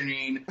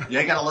 positioning.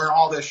 You got to learn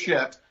all this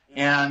shit.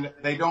 And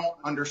they don't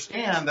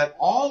understand that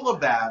all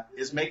of that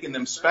is making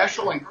them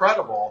special and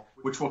credible,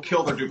 which will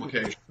kill their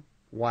duplication.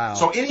 Wow.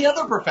 So any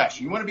other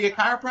profession, you want to be a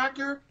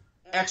chiropractor?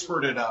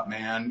 Expert it up,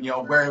 man.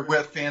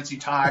 Wear fancy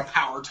tie,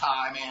 power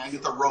tie, man.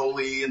 Get the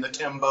Rolly and the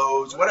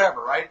Timbos,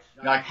 whatever, right?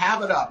 Like,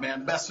 have it up,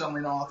 man.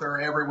 Best-selling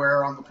author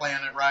everywhere on the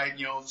planet, right?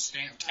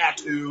 Stamp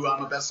tattoo,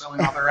 I'm a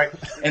best-selling author, right?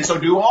 And so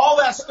do all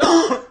that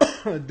stuff.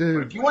 Dude.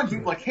 But if you want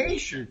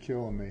duplication, You're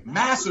killing me.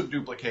 massive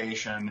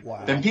duplication,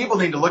 Wow. then people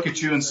need to look at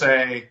you and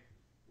say,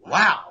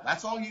 wow,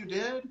 that's all you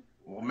did?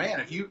 Well, man,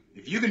 if you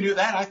can do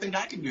that, I think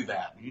I can do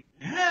that.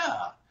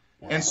 Yeah.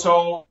 Wow. And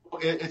so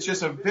it's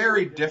just a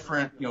very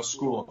different,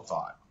 school of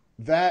thought.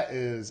 That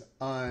is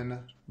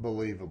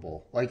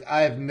unbelievable. Like,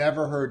 I have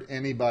never heard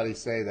anybody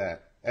say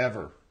that,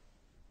 ever.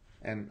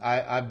 And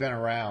I've been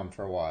around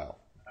for a while.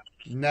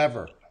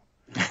 Never.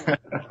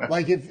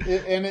 Like,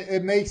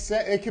 it makes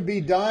sense. It could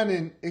be done,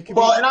 and it could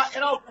well, be...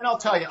 and I'll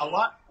tell you,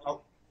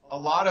 a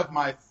lot of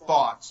my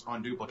thoughts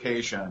on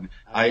duplication,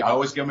 I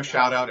always give them a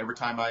shout out every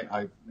time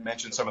I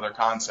mention some of their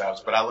concepts,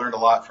 but I learned a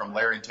lot from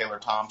Larry and Taylor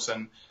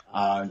Thompson,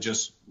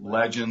 just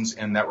legends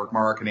in network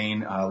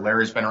marketing.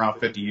 Larry's been around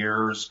 50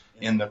 years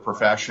in the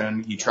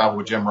profession. He traveled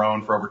with Jim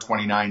Rohn for over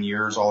 29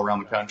 years all around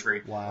the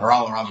country, Wow. or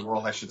all around the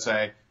world, I should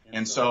say.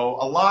 And so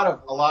a lot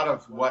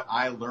of what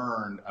I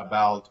learned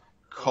about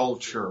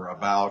culture,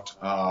 about,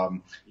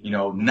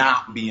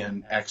 not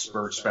being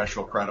expert,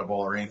 special, credible,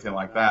 or anything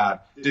like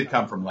that did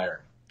come from Larry.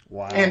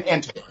 Wow.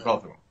 And Taylor,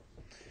 both of them.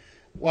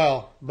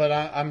 Well, but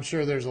I'm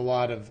sure there's a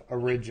lot of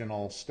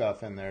original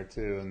stuff in there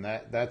too, and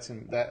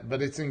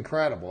but it's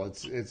incredible.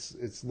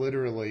 It's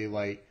literally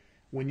like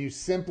when you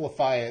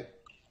simplify it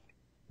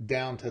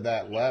down to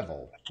that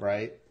level,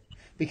 right?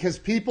 Because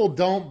people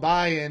don't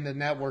buy into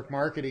network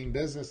marketing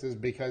businesses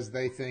because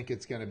they think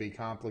it's going to be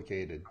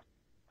complicated.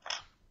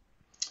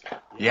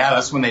 Yeah,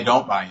 that's when they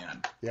don't buy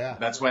in. Yeah.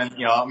 That's when,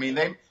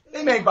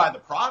 they may buy the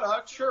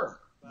product, sure.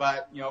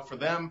 But, for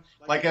them,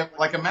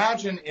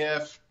 imagine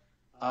if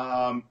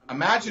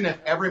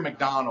every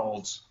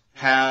McDonald's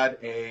had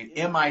a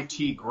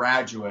MIT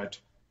graduate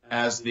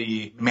as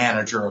the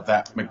manager of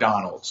that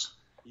McDonald's,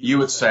 you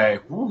would say,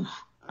 "Whew,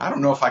 I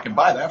don't know if I can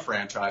buy that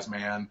franchise,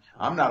 man.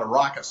 I'm not a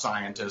rocket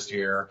scientist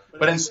here."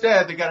 But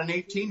instead, they got an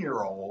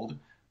 18-year-old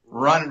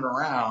running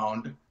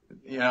around,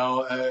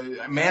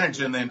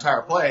 managing the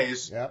entire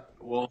place. Yep.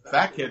 Well, if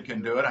that kid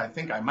can do it, I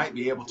think I might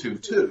be able to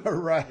too.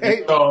 Right.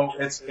 And so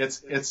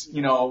it's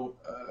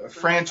a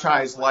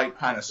franchise-like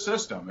kind of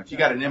system. If you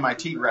got an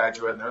MIT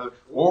graduate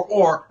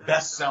or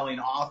best-selling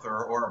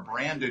author or a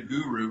branded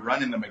guru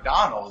running the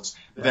McDonald's,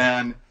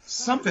 then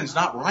something's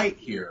not right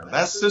here.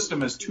 That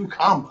system is too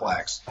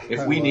complex.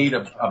 If we need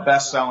a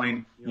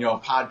best-selling,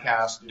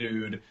 podcast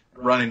dude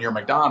running your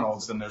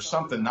McDonald's, then there's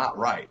something not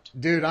right.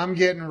 Dude, I'm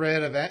getting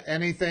rid of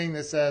anything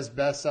that says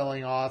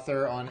best-selling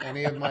author on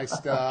any of my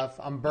stuff.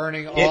 I'm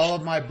burning all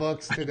of my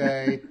books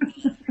today.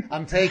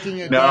 I'm taking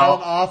it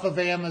down off of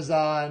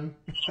Amazon.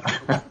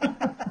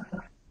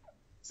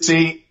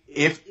 See,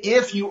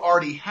 if you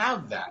already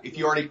have that, if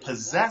you already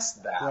possess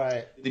that,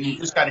 right, then you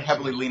just got to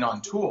heavily lean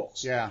on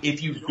tools. Yeah.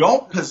 If you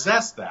don't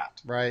possess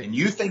that, right, and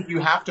you think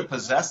you have to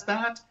possess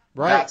that,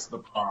 right, that's the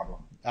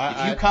problem.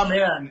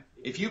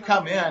 If you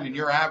come in and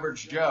you're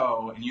average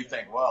Joe and you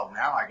think, well,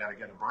 now I got to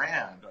get a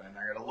brand and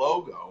I got a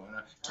logo and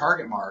a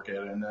target market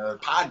and a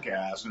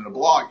podcast and a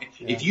blog.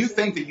 Yeah. If you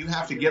think that you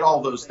have to get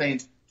all those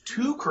things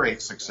to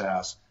create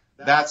success,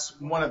 that's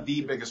one of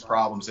the biggest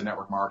problems in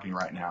network marketing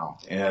right now.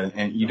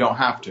 And you don't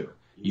have to.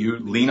 You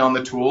lean on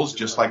the tools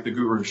just like the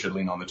guru should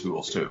lean on the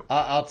tools too.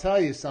 I'll tell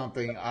you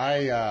something.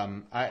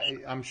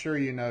 I'm sure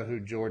you know who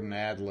Jordan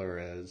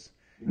Adler is.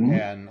 Mm-hmm.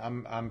 And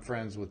I'm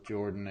friends with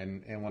Jordan,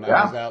 and when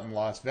I was out in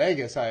Las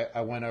Vegas,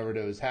 I went over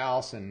to his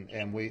house, and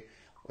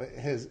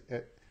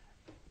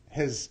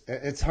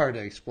it's hard to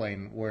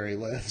explain where he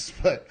lives,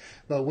 but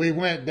we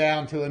went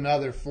down to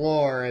another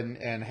floor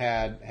and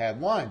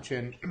had lunch,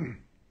 and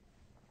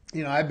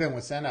I've been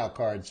with Send Out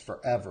Cards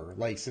forever,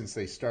 like since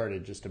they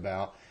started, just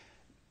about.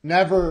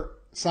 Never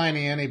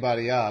signing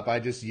anybody up. I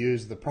just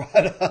use the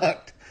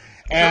product.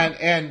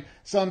 And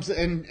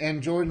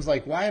Jordan's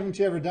like, "Why haven't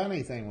you ever done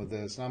anything with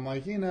this?" And I'm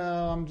like,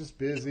 I'm just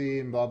busy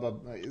and blah blah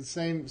blah.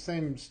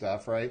 Same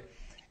stuff, right?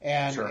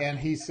 And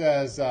he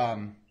says,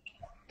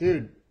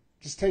 "Dude,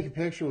 just take a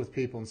picture with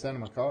people and send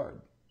them a card."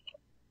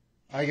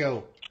 I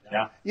go,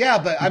 yeah,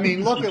 but I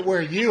mean, look at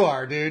where you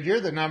are, dude.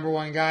 You're the number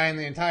one guy in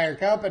the entire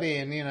company,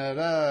 and da,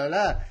 da,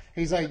 da.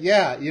 He's like,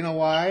 "Yeah, you know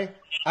why?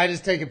 I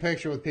just take a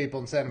picture with people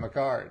and send them a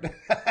card."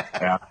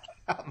 Yeah,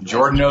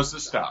 Jordan knows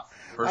the stuff.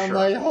 I'm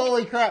like,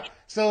 holy crap!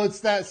 So it's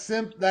that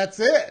That's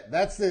it.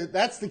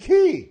 That's the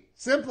key.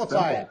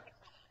 Simplify it.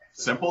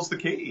 Simple's the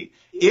key.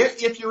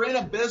 If you're in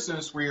a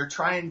business where you're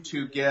trying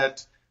to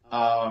get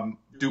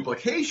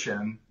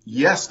duplication,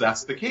 yes,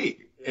 that's the key.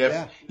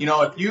 If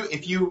you're a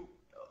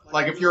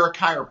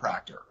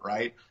chiropractor,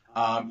 right?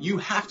 You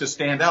have to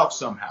stand out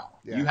somehow.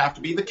 Yeah. You have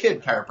to be the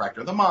kid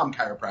chiropractor, the mom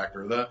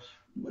chiropractor, the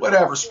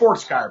whatever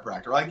sports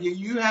chiropractor. Like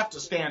you have to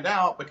stand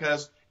out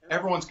because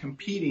everyone's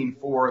competing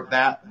for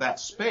that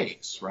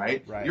space,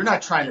 right? You're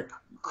not trying to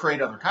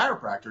create other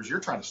chiropractors. You're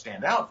trying to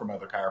stand out from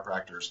other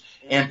chiropractors.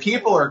 And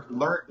people are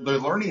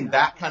learning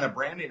that kind of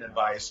branding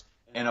advice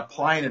and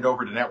applying it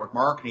over to network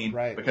marketing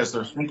because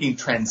they're thinking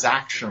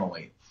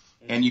transactionally.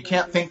 And you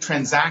can't think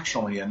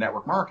transactionally in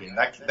network marketing.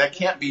 That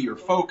can't be your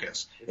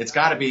focus. It's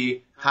got to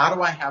be, how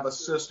do I have a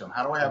system?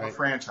 How do I have a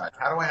franchise?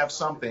 How do I have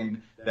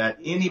something that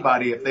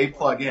anybody, if they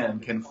plug in,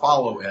 can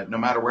follow it no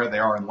matter where they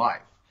are in life?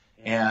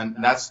 And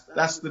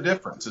that's the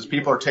difference, is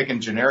people are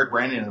taking generic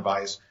branding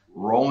advice,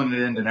 rolling it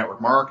into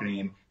network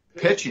marketing,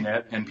 pitching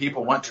it, and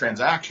people want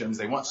transactions,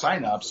 they want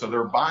signups, so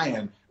they're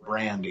buying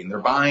branding, they're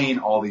buying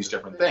all these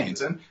different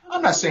things. And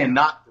I'm not saying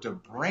not to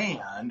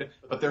brand,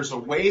 but there's a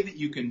way that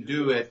you can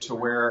do it to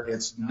where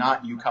it's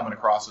not you coming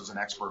across as an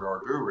expert or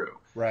a guru.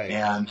 Right.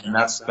 And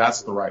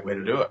that's the right way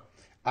to do it.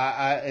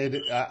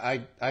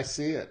 I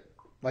see it.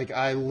 Like,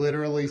 I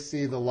literally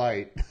see the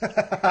light.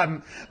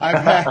 I've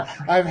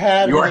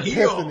had an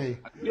epiphany.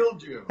 I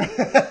healed you.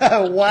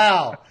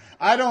 Wow.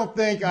 I don't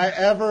think I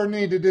ever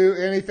need to do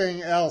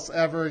anything else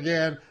ever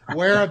again.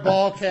 Wear a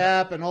ball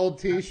cap, an old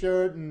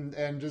T-shirt,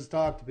 and just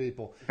talk to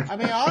people. I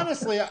mean,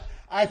 honestly,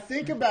 I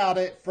think about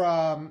it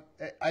from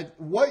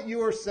what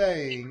you are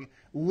saying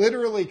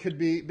literally could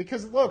be,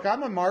 because, look,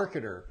 I'm a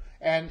marketer,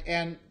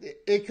 and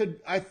it could,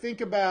 I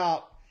think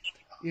about,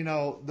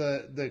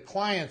 the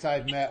clients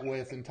I've met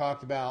with and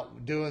talked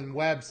about doing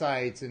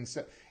websites and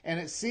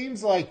it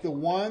seems like the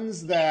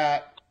ones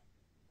that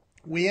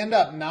we end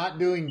up not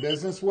doing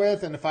business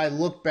with, and if I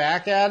look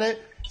back at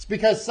it, it's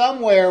because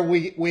somewhere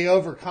we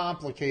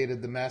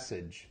overcomplicated the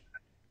message.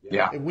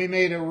 Yeah. We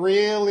made it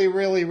really,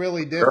 really,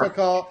 really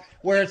difficult,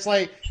 where it's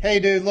like,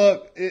 hey, dude,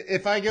 look,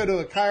 if I go to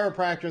a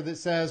chiropractor that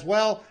says,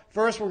 well,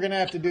 first we're going to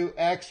have to do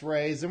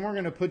x-rays, and we're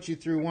going to put you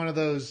through one of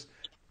those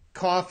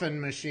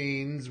coffin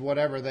machines,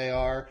 whatever they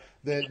are,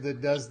 that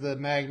does the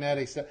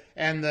magnetic stuff,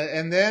 and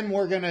then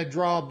we're going to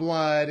draw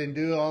blood and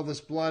do all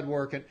this blood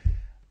work. And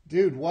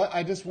dude, what?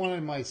 I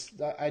feel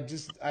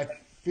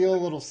a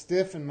little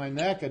stiff in my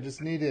neck. I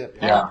just need it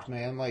pumped,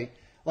 man. Like,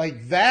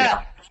 Like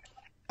that.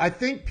 I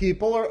think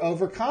people are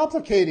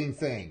overcomplicating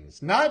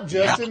things, not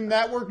just in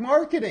network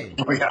marketing.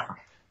 Oh, yeah.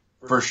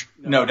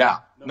 No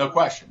doubt. No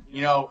question.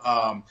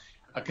 A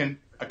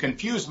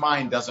confused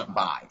mind doesn't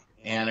buy,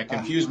 and a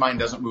confused mind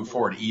doesn't move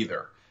forward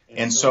either.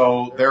 And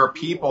so there are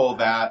people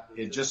that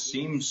it just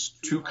seems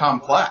too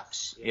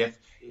complex.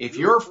 If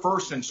your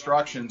first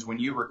instructions when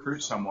you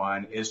recruit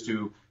someone is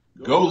to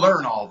go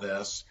learn all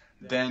this,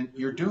 then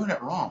you're doing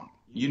it wrong.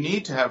 You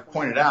need to have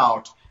pointed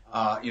out,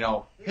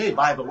 hey,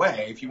 by the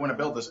way, if you want to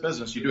build this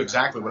business, you do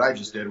exactly what I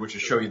just did, which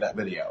is show you that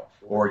video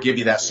or give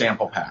you that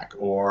sample pack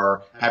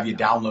or have you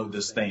download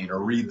this thing or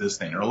read this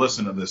thing or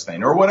listen to this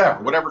thing or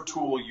whatever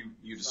tool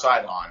you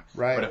decide on.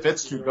 Right. But if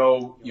it's to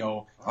go,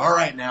 all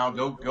right, now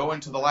go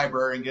into the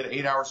library and get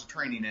 8 hours of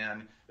training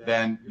in,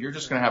 then you're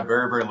just going to have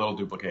very, very little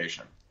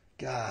duplication.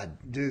 God,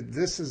 dude,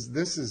 this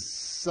is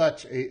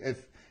such a,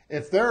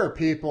 if there are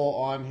people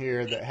on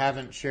here that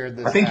haven't shared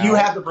this, I think you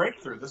had the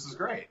breakthrough. This is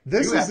great.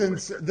 This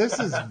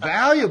is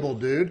valuable,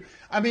 dude.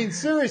 I mean,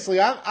 seriously,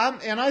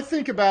 I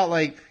think about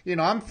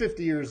I'm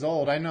 50 years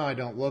old. I know I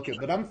don't look it,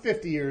 but I'm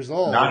 50 years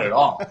old. Not at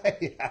all.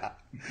 Yeah.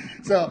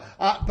 So,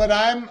 but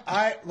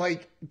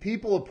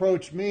people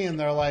approach me and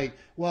they're like,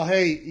 well,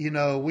 hey,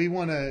 we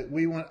want,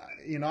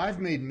 I've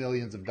made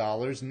millions of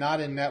dollars, not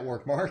in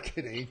network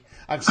marketing.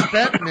 I've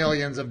spent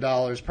millions of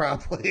dollars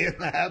probably in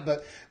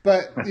that,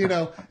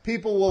 but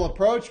people will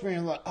approach me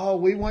and like, oh,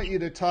 we want you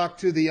to talk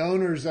to the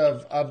owners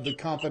of the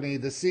company.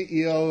 The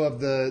CEO of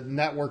the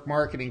network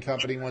marketing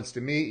company wants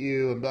to meet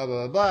you and blah,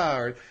 blah,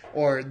 blah,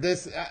 or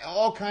this,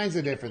 all kinds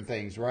of different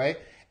things. Right.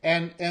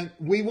 And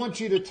we want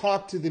you to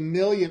talk to the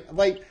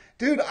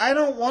dude, I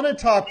don't want to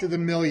talk to the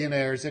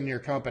millionaires in your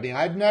company.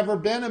 I've never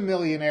been a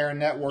millionaire in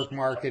network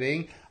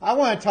marketing. I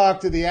want to talk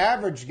to the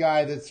average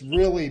guy that's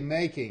really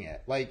making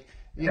it.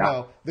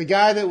 The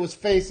guy that was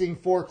facing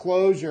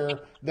foreclosure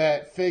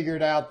that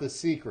figured out the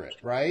secret,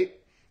 right?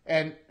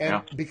 And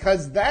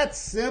because that's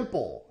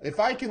simple. If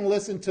I can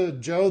listen to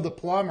Joe the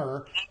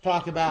plumber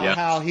talk about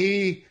how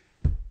he,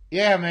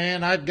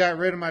 I got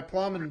rid of my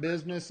plumbing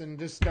business and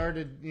just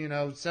started,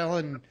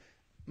 selling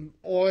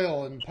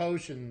oil and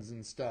potions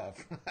and stuff.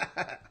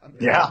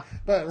 Yeah.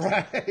 But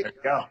right. There you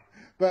go.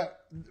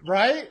 But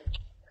right?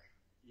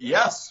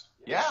 Yes.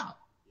 Yeah.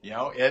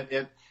 The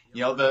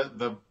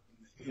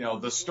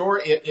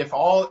story,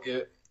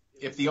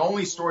 if the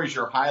only stories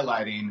you're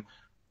highlighting,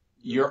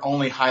 you're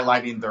only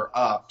highlighting their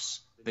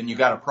ups, then you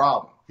got a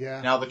problem.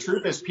 Yeah. Now the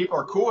truth is people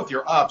are cool with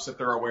your ups if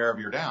they're aware of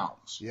your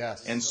downs.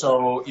 Yes. And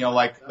so,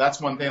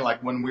 that's one thing,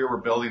 like when we were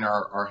building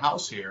our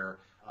house here,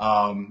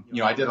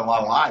 I did a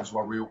lot of lives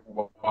while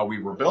we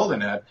were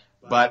building it,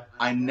 but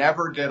I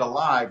never did a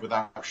live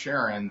without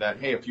sharing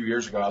that, hey, a few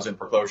years ago I was in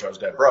foreclosure, I was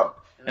dead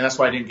broke. And that's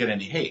why I didn't get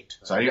any hate.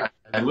 So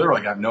I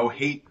literally got no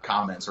hate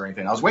comments or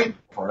anything. I was waiting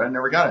for it. I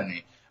never got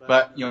any.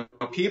 But,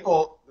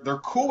 people, they're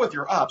cool with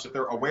your ups if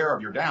they're aware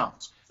of your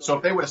downs. So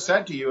if they would have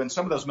said to you, and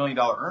some of those $1 million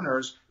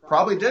earners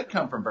probably did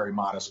come from very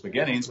modest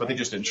beginnings, but they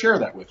just didn't share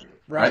that with you.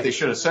 Right? They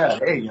should have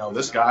said, hey,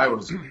 this guy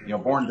was,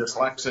 born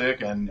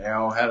dyslexic and,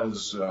 had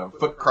his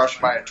foot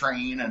crushed by a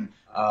train and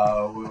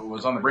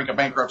was on the brink of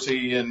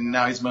bankruptcy and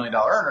now he's $1 million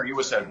earner. You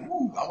would have said,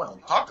 ooh, I want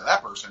to talk to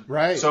that person.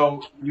 Right.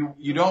 So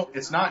you don't,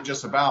 it's not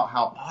just about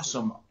how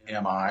awesome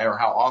am I or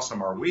how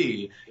awesome are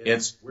we.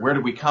 It's where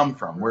did we come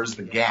from? Where's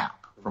the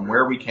gap from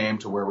where we came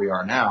to where we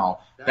are now?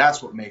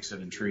 That's what makes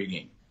it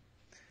intriguing.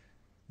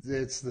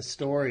 It's the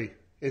story.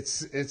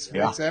 It's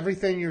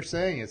everything you're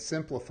saying. It's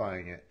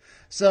simplifying it.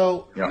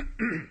 So,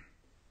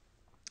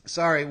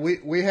 sorry, we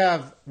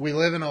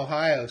live in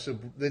Ohio, so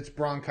it's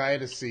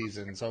bronchitis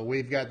season. So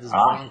we've got this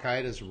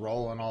bronchitis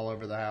rolling all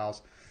over the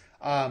house.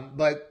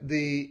 But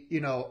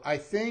I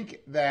think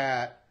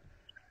that,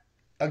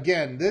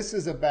 again, this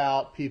is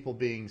about people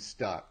being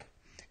stuck.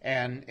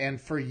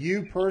 And for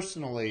you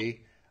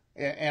personally,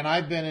 and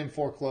I've been in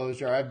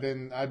foreclosure, I've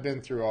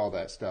been through all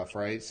that stuff,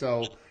 right?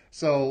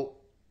 So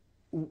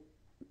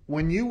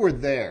when you were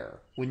there,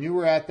 when you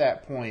were at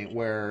that point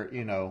where,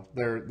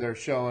 they're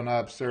showing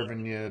up,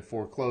 serving you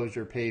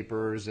foreclosure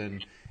papers or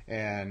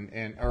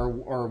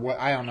what,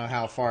 I don't know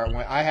how far it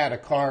went. I had a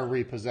car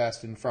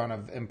repossessed in front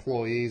of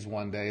employees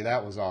one day.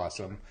 That was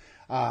awesome.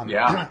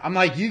 I'm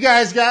like, you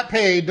guys got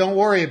paid. Don't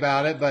worry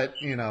about it. But,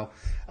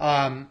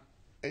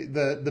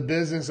 the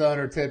business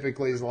owner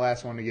typically is the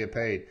last one to get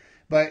paid.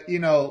 But,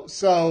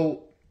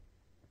 so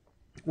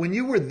when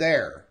you were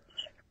there,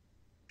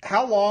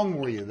 how long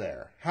were you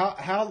there?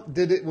 How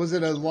did it, was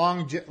it a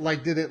long,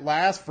 did it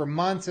last for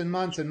months and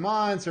months and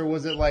months, or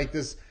was it like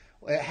this,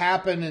 it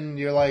happened and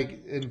you're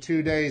like, in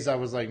 2 days, I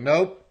was like,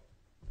 nope.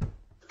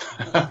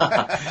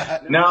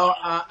 No,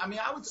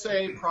 I would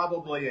say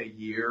probably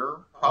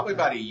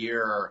about a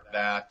year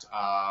that,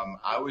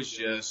 I was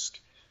just,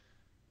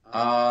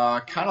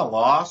 kind of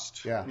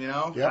lost,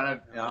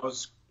 I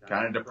was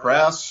kind of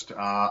depressed.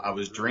 I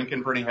was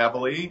drinking pretty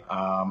heavily.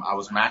 I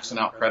was maxing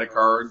out credit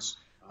cards.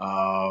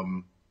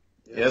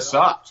 It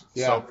sucked.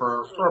 Yeah. So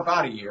for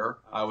about a year,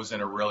 I was in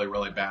a really,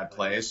 really bad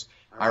place.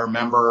 I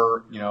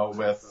remember,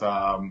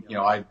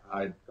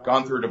 I'd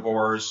gone through a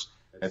divorce.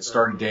 had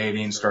started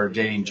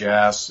dating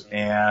Jess,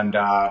 and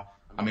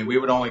I mean, we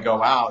would only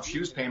go out. She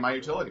was paying my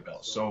utility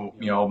bills. So,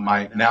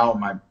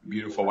 my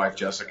beautiful wife,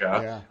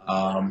 Jessica,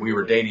 we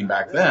were dating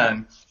back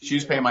then. She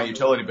was paying my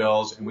utility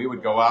bills, and we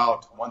would go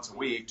out once a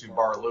week to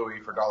Bar Louie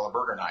for dollar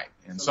burger night,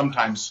 and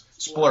sometimes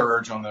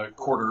splurge on the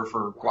quarter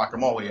for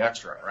guacamole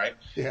extra, right?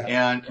 Yeah.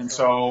 And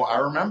so I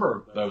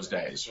remember those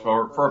days.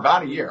 For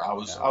about a year, I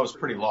was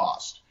pretty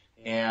lost.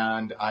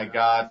 And I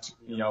got,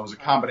 it was a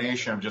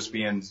combination of just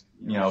being,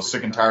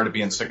 sick and tired of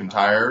being sick and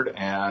tired.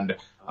 And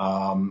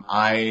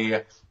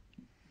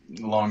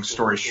long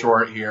story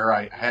short here,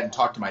 I hadn't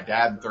talked to my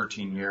dad in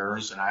 13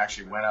 years, and I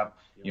actually went up,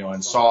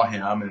 and saw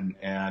him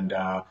and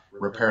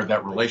repaired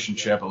that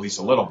relationship at least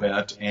a little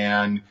bit,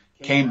 and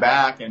came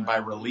back. And by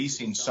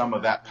releasing some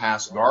of that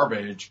past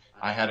garbage,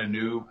 I had a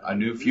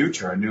new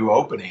future, a new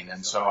opening.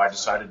 And so I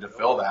decided to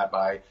fill that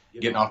by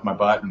getting off my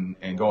butt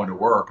and going to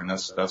work. And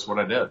that's what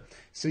I did.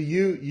 So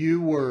you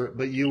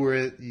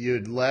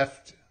had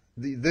left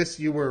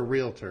you were a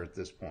realtor at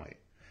this point.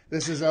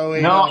 This is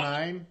 08, No.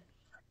 09?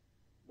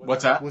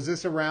 What's that? Was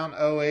this around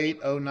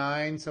 08,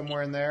 09,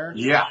 somewhere in there?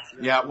 Yeah,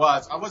 it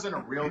was. I wasn't a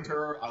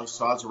realtor. I was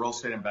a real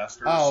estate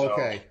investor. Oh,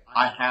 okay. So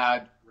I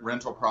had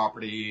rental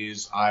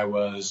properties. I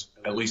was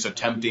at least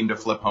attempting to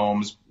flip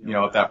homes,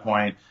 at that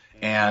point.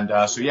 And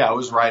it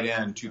was right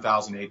in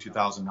 2008,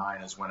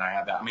 2009 is when I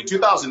had that. I mean,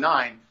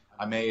 2009,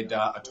 I made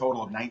a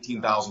total of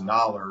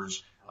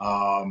 $19,000,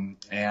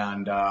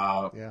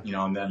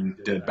 and then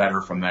did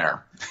better from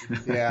there.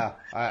 Yeah,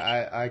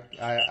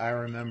 I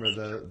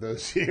remember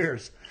those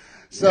years.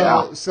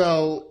 So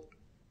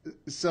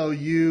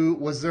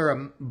was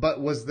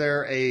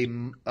there a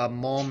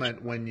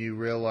moment when you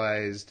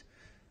realized,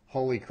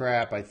 holy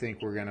crap, I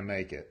think we're going to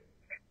make it?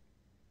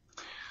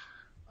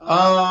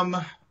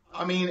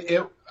 I mean,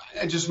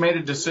 I just made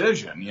a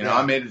decision,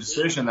 I made a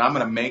decision that I'm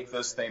going to make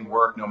this thing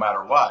work no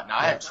matter what. Now,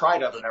 I had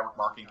tried other network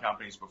marketing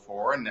companies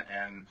before,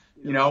 and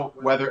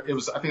whether I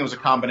think it was a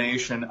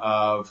combination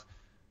of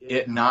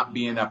it not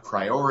being a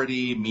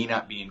priority, me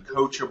not being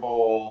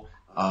coachable,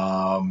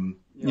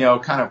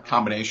 kind of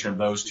combination of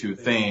those two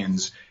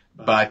things.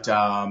 But,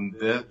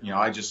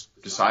 I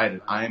just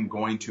decided I am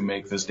going to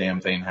make this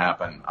damn thing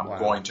happen. I'm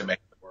going to make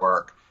it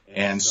work.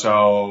 And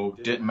so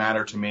didn't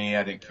matter to me.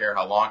 I didn't care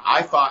how long.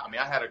 I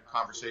had a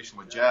conversation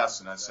with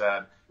Jess, and I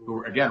said,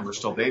 we're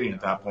still dating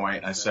at that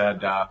point. I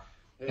said,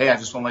 hey, I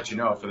just want to let you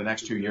know for the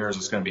next 2 years,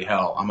 it's going to be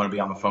hell. I'm going to be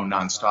on the phone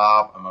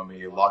nonstop. I'm going to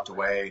be locked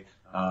away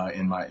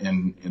in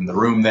the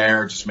room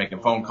there, just making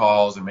phone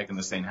calls and making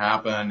this thing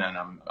happen. And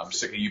I'm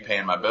sick of you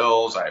paying my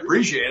bills. I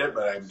appreciate it,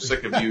 but I'm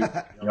sick of you,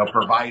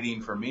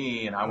 providing for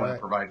me, and I want to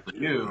provide for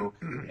you.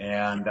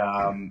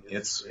 And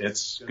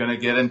it's going to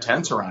get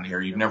intense around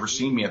here. You've never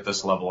seen me at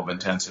this level of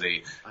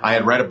intensity. I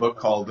had read a book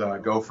called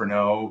Go for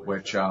No,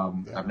 which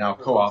I've now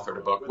co-authored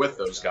a book with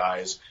those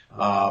guys.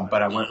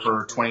 But I went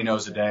for 20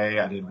 no's a day.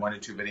 I did 1 to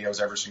 2 videos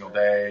every single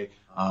day.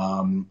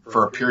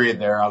 For a period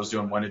there, I was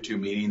doing 1 to 2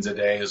 meetings a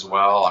day as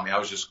well. I mean, I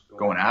was just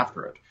going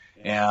after it.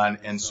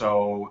 And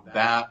so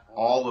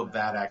all of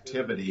that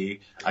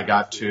activity, I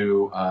got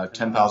to,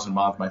 10,000 a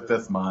month, my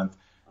 5th month,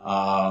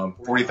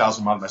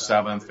 40,000 a month, my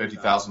 7th,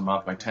 50,000 a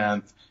month, my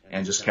 10th,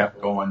 and just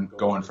kept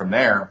going from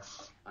there.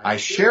 I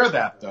share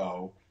that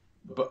though,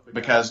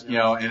 because,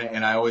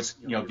 and I always,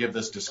 give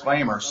this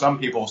disclaimer. Some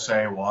people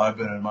say, well, I've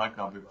been in my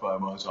company for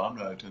 5 months, so I'm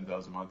not at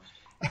 10,000 a month.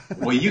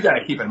 Well, you got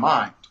to keep in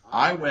mind,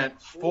 I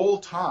went full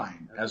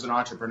time as an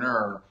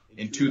entrepreneur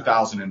in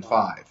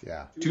 2005.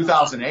 Yeah.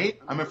 2008,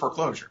 I'm in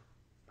foreclosure.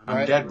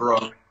 I'm dead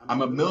broke. I'm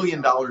 $1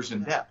 million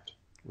in debt.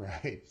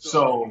 Right.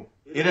 So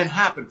it didn't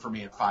happen for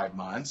me in 5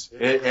 months.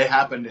 It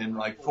happened in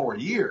like 4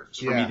 years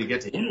for me to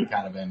get to any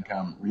kind of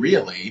income,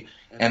 really.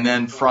 And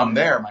then from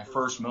there, my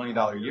first $1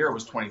 million year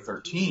was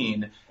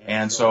 2013.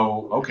 And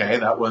so,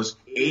 that was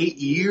 8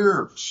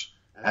 years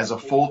as a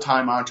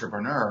full-time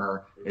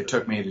entrepreneur. It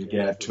took me to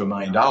get to $1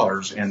 million.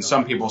 And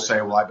some people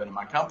say, well, I've been in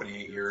my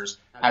company 8 years.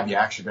 Have you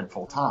actually been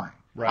full-time?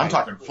 Right. I'm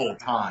talking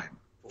full-time.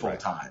 Right.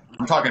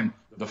 I'm talking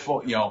the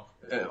full,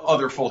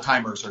 other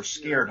full-timers are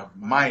scared of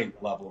my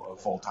level of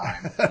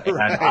full-time. Right.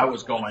 And I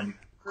was going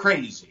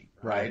crazy,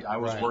 right? I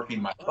was Right.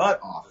 working my butt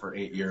off for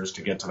 8 years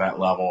to get to that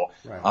level.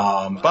 Right.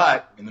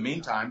 But in the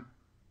meantime,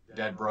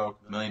 dead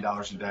broke, $1 million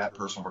in debt,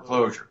 personal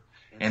foreclosure.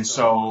 And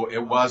so it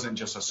wasn't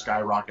just a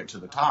skyrocket to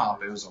the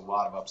top. It was a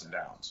lot of ups and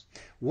downs.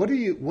 What do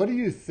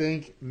you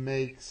think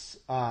makes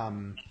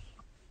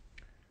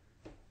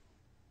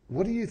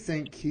what do you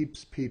think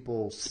keeps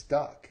people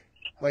stuck?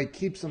 Like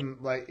keeps them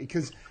like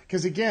because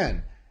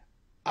again,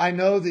 I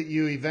know that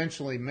you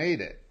eventually made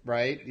it,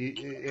 right?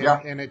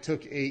 And it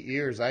took 8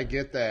 years. I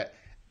get that.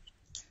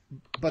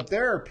 But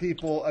there are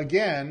people,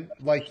 again,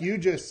 like you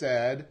just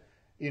said,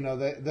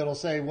 that'll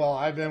say, well,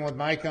 I've been with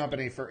my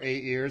company for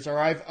 8 years, or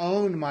I've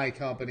owned my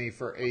company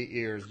for 8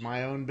 years,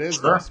 my own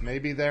business. Sure.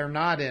 Maybe they're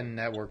not in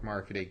network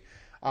marketing.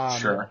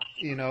 Sure.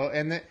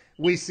 And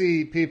we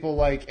see people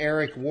like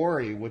Eric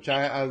Worre, which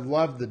I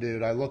love the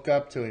dude. I look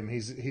up to him.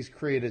 He's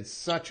created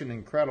such an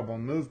incredible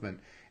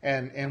movement.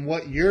 And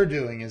what you're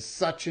doing is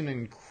such an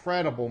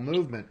incredible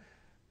movement.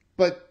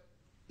 but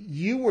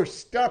you were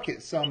stuck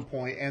at some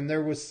point, and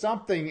there was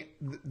something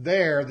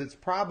there that's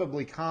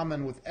probably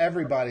common with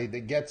everybody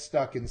that gets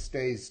stuck and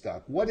stays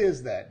stuck. What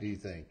is that, do you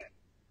think?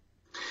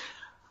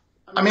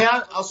 I mean,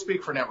 I'll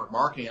speak for network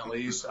marketing at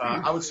least.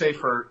 I would say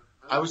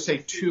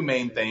two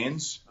main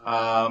things.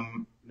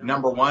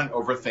 Number one,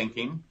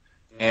 overthinking.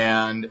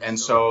 And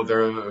so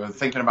they're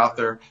thinking about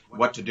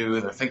what to do.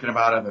 They're thinking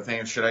about it. They're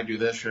thinking, should I do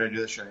this? Should I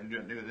do this? Should I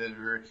do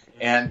this?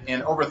 And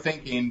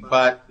overthinking.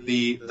 But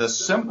the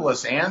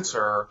simplest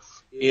answer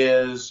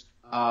is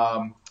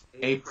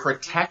a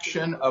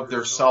protection of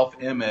their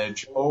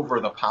self-image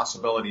over the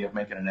possibility of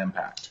making an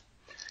impact.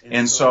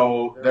 And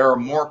so there are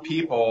more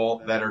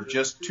people that are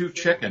just too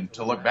chicken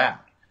to look bad.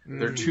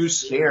 They're too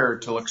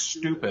scared to look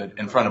stupid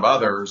in front of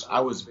others. I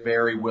was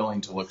very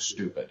willing to look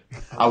stupid.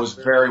 I was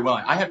very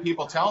willing. I had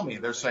people tell me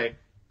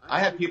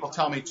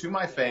to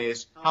my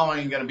face, how long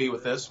are you going to be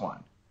with this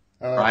one?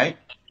 Right?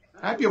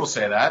 I had people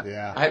say that.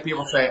 Yeah. I had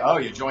people say, oh,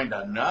 you joined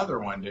another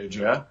one, did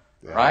you? Yeah.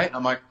 Right?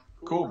 I'm like,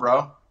 cool,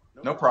 bro.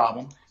 No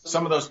problem.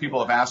 Some of those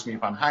people have asked me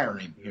if I'm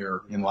hiring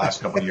here in the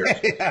last couple of years.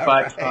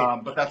 Yeah,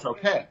 but that's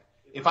okay.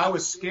 If I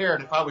was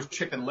scared, if I was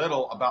chicken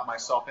little about my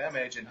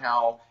self-image and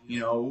how,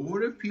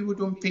 what if people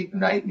don't think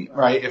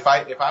right? If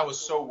I was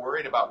so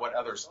worried about what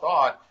others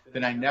thought,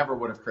 then I never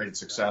would have created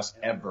success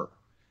ever.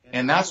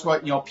 And that's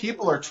what,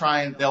 people are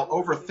trying, they'll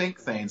overthink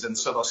things. And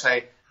so they'll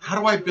say, how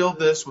do I build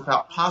this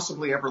without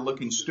possibly ever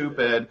looking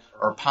stupid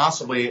or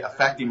possibly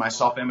affecting my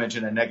self-image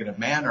in a negative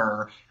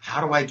manner?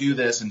 How do I do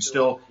this and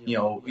still,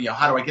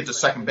 how do I get to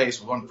second base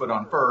with one foot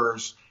on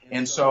first?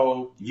 And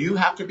so you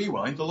have to be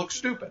willing to look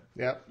stupid.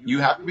 Yep. You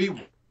have to be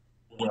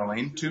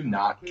willing to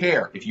not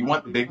care. If you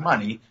want big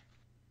money,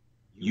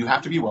 you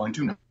have to be willing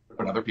to know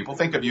what other people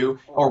think of you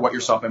or what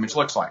your self-image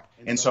looks like.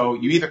 And so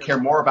you either care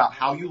more about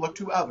how you look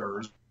to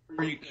others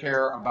or you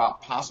care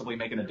about possibly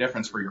making a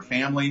difference for your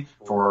family,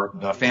 for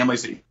the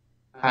families that you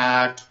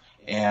impact,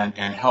 and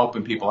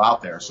helping people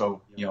out there.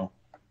 So,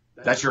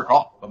 that's your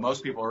call. But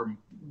most people are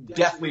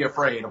deathly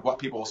afraid of what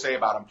people will say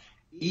about them,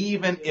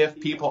 even if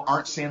people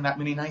aren't saying that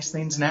many nice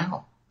things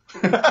now.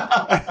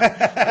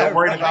 They're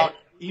worried about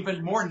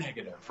even more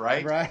negative,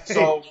 right? Right.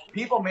 So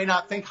people may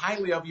not think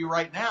highly of you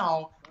right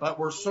now, but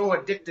we're so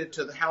addicted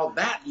to how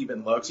that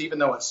even looks, even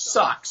though it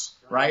sucks,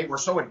 right? We're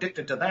so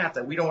addicted to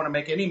that we don't want to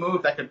make any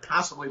move that could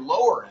possibly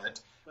lower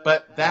it.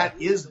 But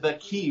that is the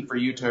key for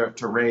you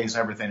to raise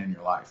everything in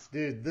your life.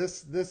 Dude,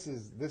 this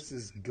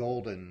is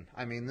golden.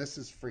 I mean, this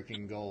is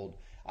freaking gold.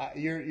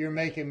 You're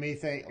making me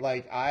think,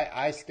 like,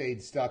 I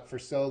stayed stuck for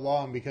so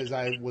long because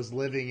I was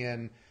living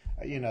in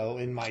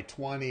my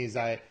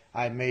 20s.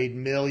 I made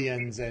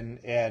millions and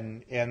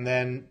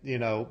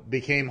then,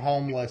 became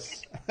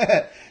homeless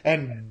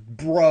and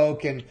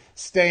broke and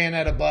staying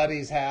at a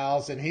buddy's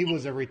house. And he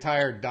was a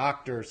retired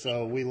doctor,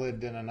 so we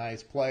lived in a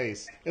nice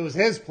place. It was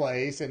his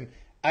place, and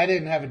I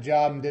didn't have a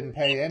job and didn't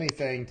pay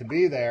anything to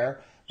be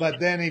there. But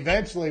then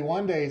eventually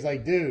one day he's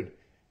like, dude,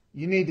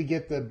 you need to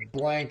get the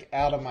blank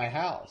out of my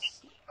house.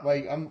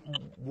 Like,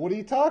 what are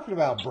you talking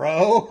about,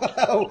 bro?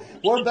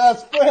 We're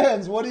best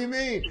friends. What do you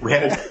mean? We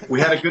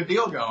had a good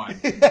deal going.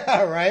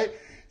 Yeah, right?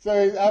 So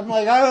I'm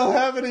like, I don't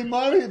have any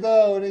money,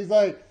 though. And he's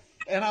like,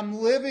 and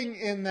I'm living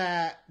in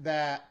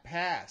that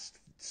past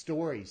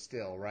story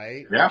still,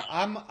 right? Yeah.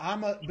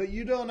 But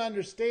you don't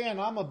understand.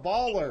 I'm a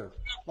baller.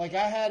 Like,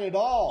 I had it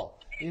all.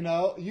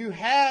 You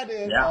had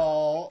it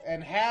all,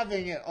 and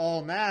having it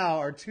all now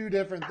are two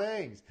different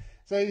things.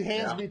 So he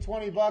hands me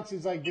 $20.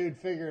 He's like, dude,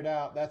 figure it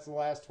out. That's the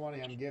last 20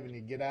 I'm giving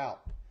you. Get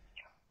out.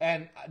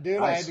 And,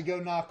 dude, I had to go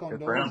knock on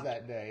doors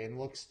that day and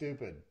look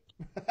stupid.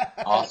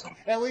 Awesome.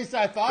 At least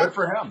I thought. Good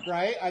for him.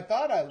 Right?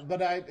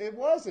 It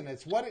wasn't.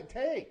 It's what it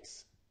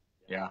takes.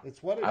 Yeah.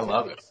 It's what it takes. I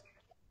love it.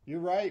 You're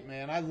right,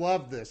 man. I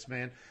love this,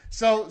 man.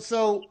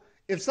 So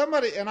if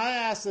somebody, and I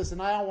ask this, and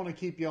I don't want to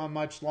keep you on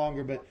much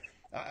longer, but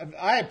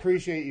I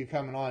appreciate you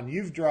coming on.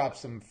 You've dropped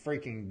some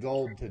freaking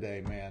gold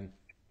today, man.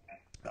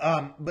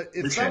 But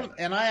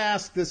and I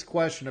ask this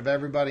question of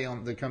everybody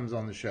that comes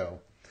on the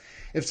show.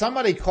 If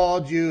somebody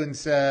called you and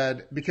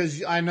said,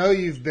 because I know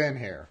you've been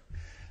here,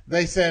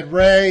 they said,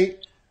 Ray,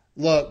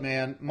 look,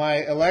 man,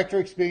 my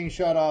electric's being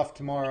shut off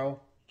tomorrow.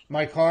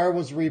 My car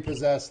was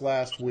repossessed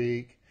last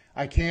week.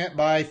 I can't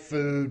buy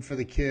food for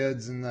the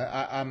kids, and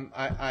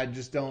I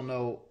just don't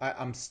know.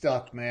 I'm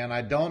stuck, man.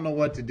 I don't know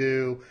what to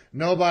do.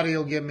 Nobody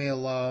will give me a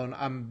loan.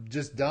 I'm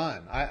just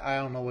done. I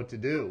don't know what to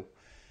do.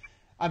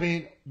 I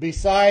mean,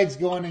 besides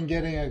going and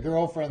getting a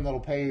girlfriend that'll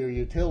pay your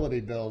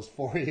utility bills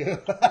for you.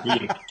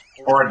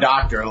 Or a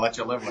doctor to let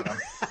you live with them.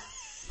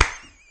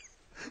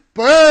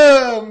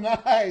 Boom!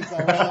 Nice.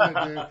 I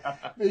love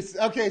it, dude.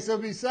 Okay, so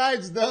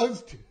besides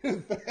those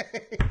two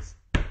things.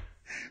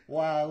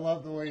 Wow, I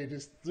love the way you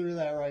just threw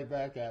that right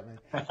back at me.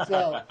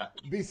 So,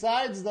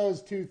 besides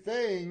those two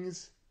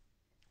things,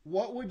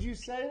 what would you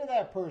say to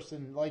that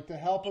person, like, to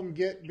help them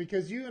get,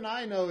 because you and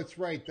I know it's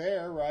right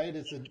there, right?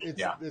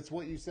 It's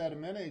what you said a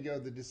minute ago,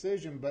 the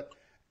decision. But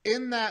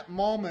in that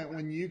moment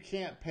when you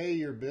can't pay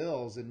your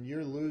bills and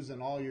you're losing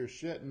all your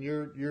shit and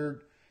your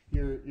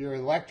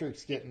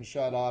electric's getting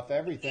shut off,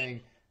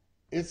 everything,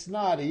 it's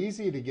not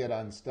easy to get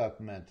unstuck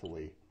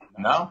mentally.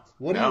 No,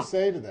 What do no. you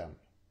say to them?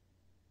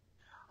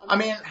 I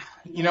mean,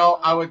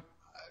 I would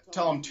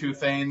tell them two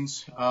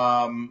things.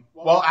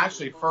 Well,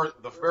 actually,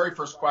 the very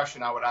first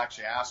question I would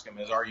actually ask them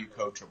is, are you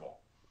coachable?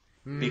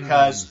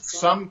 Because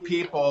some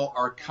people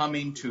are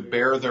coming to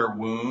bear their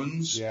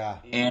wounds, Yeah.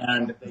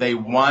 and they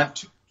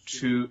want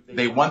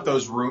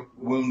those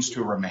wounds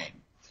to remain.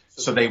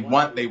 So they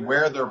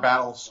wear their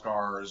battle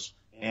scars,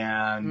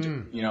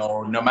 and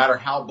no matter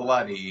how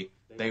bloody,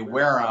 they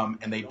wear them,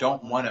 and they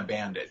don't want a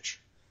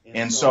bandage.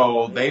 And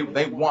so they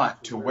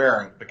want to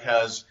wear it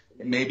because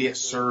maybe it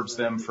serves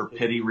them for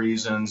pity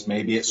reasons,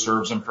 maybe it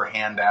serves them for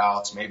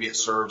handouts, maybe it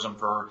serves them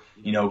for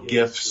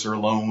gifts or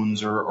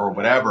loans or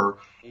whatever.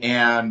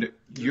 And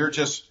you're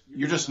just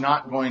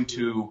not going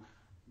to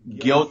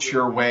guilt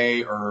your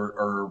way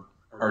or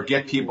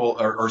get people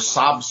or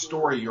sob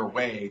story your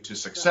way to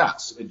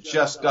success. It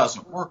just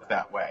doesn't work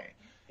that way.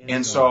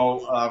 And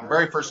so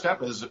very first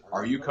step is,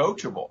 are you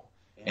coachable?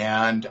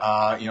 And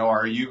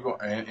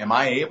am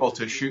I able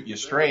to shoot you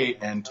straight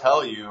and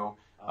tell you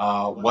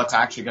what's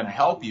actually going to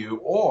help you,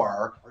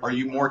 or are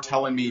you more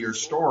telling me your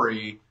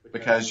story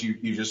because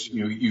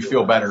you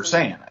feel better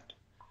saying it?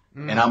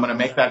 And I'm going to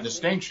make that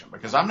distinction,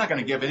 because I'm not going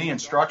to give any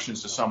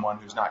instructions to someone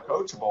who's not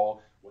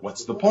coachable.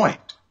 What's the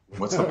point?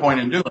 What's the point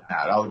in doing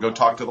that? I'll go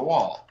talk to the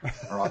wall,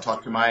 or I'll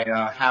talk to my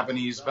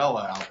Havanese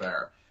Bella out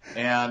there.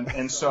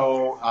 And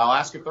so I'll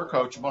ask if they're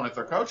coachable. And if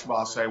they're coachable,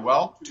 I'll say,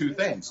 well, two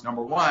things.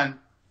 Number one,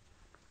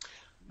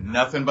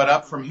 nothing but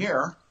up from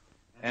here.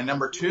 And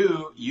number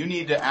two, you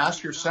need to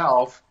ask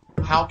yourself,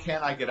 how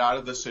can I get out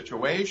of this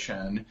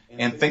situation,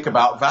 and think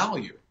about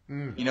value?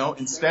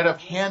 Instead of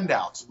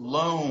handouts,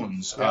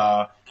 loans,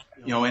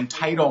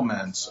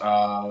 entitlements,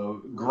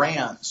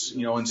 grants,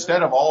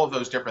 instead of all of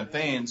those different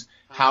things,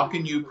 how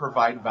can you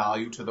provide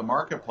value to the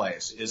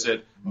marketplace? Is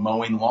it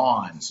mowing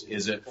lawns?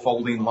 Is it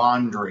folding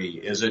laundry?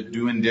 Is it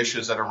doing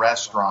dishes at a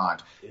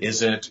restaurant?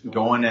 Is it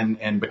going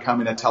and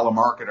becoming a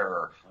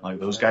telemarketer? Like,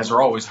 those guys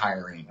are always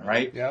hiring,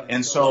 right? Yep.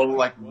 And so,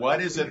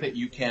 what is it that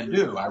you can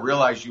do? I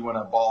realize you want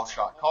a ball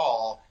shot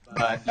call,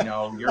 but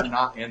you're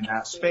not in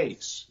that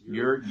space.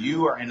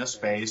 You are in a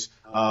space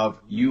of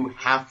you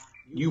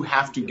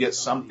have to get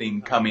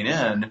something coming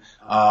in,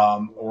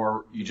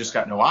 or you just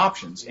got no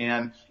options.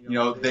 And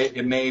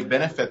it may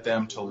benefit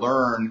them to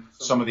learn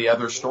some of the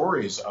other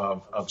stories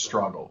of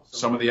struggle,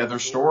 some of the other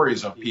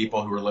stories of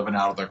people who are living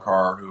out of their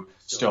car who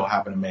still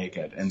happen to make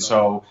it. And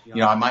so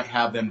I might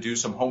have them do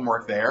some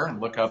homework there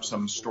and look up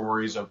some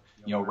stories of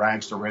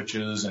rags to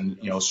riches and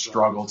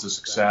struggle to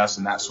success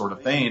and that sort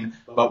of thing.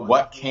 But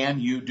what can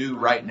you do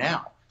right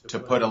now to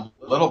put a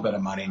little bit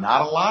of money,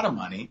 not a lot of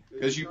money,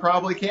 because you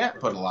probably can't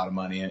put a lot of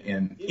money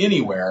in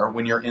anywhere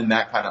when you're in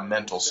that kind of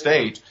mental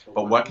state,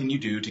 but what can you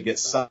do to get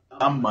some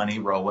money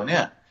rolling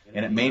in?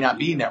 And it may not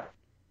be network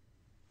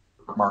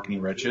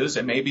marketing riches,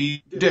 it may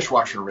be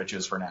dishwasher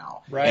riches for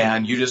now. Right.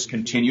 And you just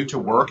continue to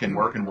work and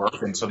work and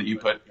work, and so that you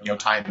put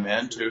time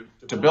in to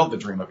build the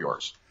dream of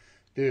yours.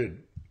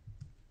 Dude,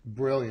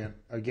 brilliant.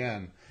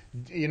 Again,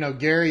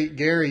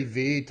 Gary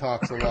V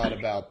talks a lot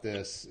about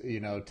this,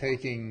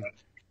 taking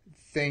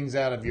things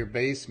out of your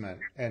basement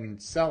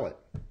and sell it.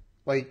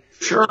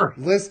 Sure.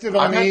 List it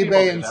on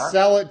eBay and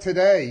sell it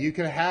today. You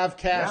can have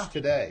cash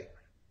today.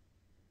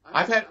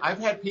 I've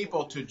had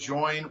people to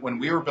join when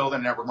we were building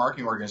a network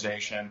marketing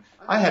organization.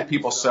 I had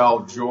people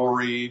sell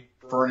jewelry,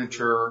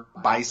 furniture,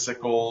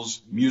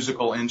 bicycles,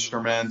 musical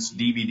instruments,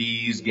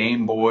 DVDs,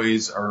 Game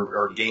Boys,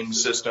 or game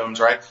systems,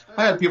 right?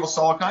 I had people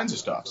sell all kinds of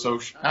stuff. So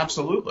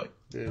absolutely.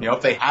 Dude.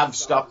 If they have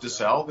stuff to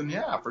sell, then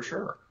yeah, for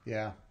sure.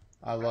 Yeah.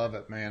 I love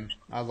it, man.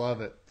 I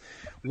love it.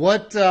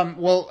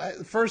 Well,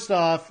 first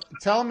off,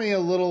 tell me a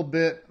little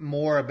bit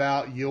more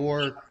about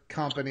your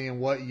company and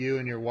what you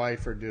and your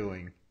wife are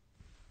doing.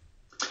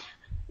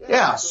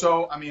 Yeah,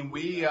 so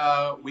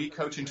we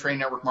coach and train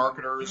network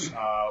marketers.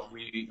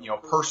 We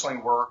personally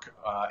work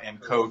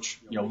and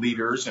coach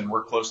leaders and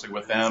work closely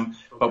with them.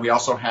 But we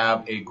also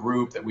have a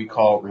group that we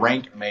call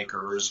Rank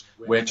Makers,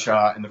 which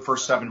in the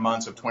first 7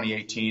 months of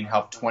 2018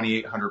 helped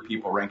 2,800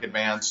 people rank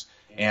advance.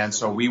 And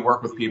so we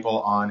work with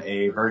people on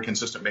a very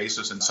consistent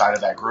basis inside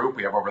of that group.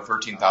 We have over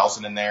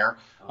 13,000 in there.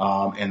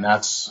 And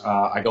that's,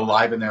 I go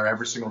live in there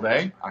every single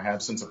day. I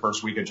have since the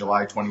first week of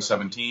July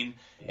 2017.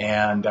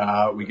 And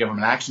we give them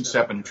an action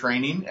step and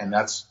training. And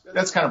that's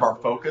kind of our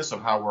focus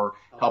of how we're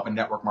helping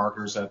network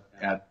marketers at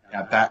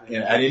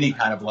any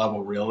kind of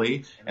level,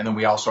 really. And then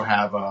we also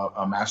have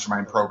a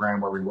mastermind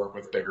program where we work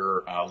with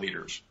bigger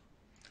leaders.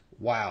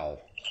 Wow.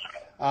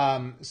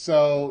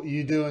 So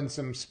you doing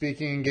some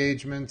speaking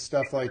engagements,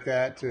 stuff like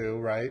that too,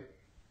 right?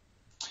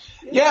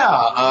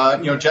 Yeah.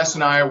 Jess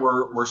and I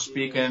we're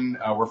speaking,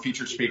 we're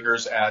featured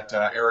speakers at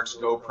Eric's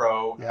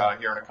GoPro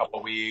here in a couple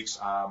of weeks.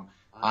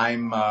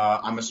 I'm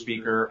a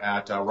speaker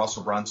at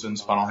Russell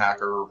Brunson's Funnel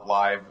Hacker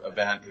Live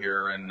event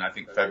here in, I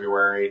think,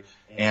 February.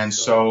 And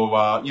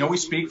so, we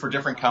speak for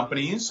different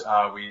companies.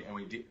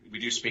 We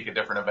do speak at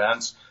different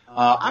events.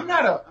 I'm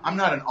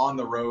not an on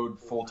the road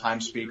full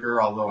time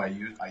speaker, although I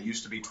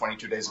used to be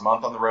 22 days a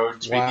month on the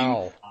road speaking.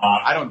 Wow.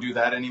 I don't do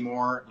that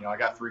anymore. I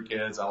got 3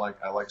 kids. I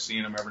like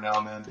seeing them every now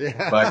and then.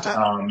 Yeah.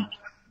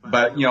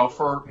 But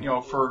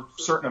for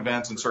certain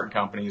events and certain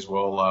companies,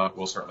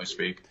 we'll certainly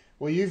speak.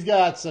 Well, you've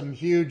got some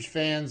huge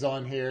fans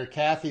on here.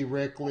 Kathy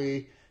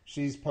Rickley,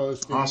 she's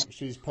posting. Awesome.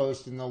 She's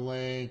posting the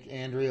link.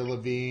 Andrea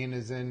Levine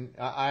is in.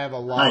 I have a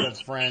lot Nice.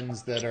 of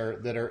friends that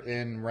are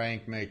in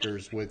Rank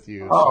Makers with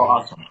you. Oh, so,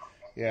 awesome.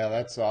 yeah,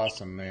 that's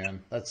awesome,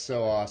 man. That's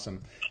so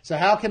awesome. So,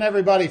 how can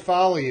everybody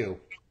follow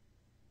you?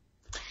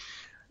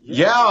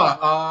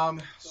 Yeah.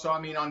 So,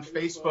 on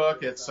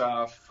Facebook, it's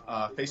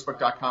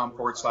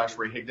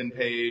facebook.com/Ray Higdon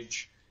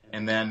page.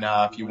 And then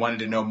if you wanted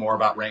to know more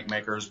about Rank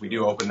Makers, we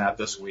do open that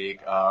this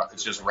week.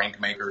 It's just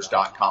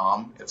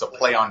rankmakers.com. It's a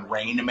play on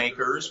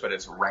Rainmakers, but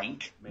it's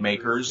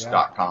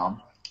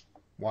rankmakers.com.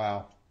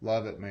 Wow.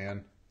 Love it,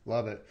 man.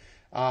 Love it.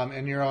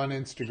 And you're on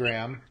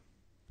Instagram.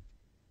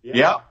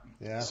 Yeah.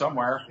 Yeah.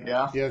 Somewhere.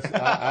 Yeah. Yes,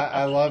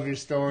 I love your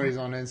stories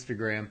on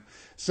Instagram.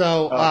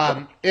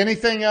 So,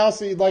 anything else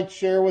that you'd like to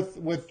share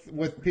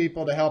with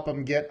people to help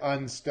them get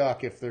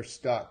unstuck if they're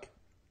stuck?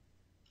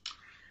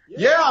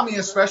 Yeah,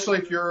 especially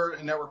if you're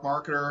a network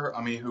marketer,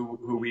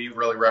 who we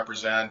really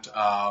represent,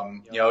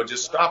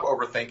 just stop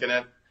overthinking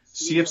it.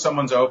 See if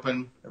someone's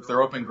open. If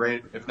they're open,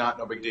 great. If not,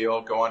 no big deal.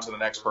 Go on to the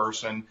next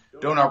person.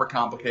 Don't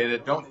overcomplicate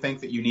it. Don't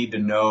think that you need to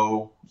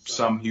know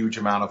some huge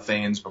amount of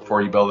things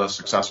before you build a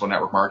successful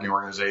network marketing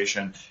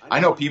organization. I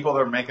know people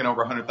that are making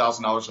over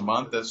 $100,000 a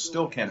month that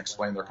still can't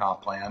explain their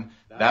comp plan.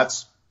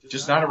 That's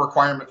just not a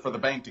requirement for the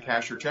bank to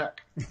cash your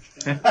check.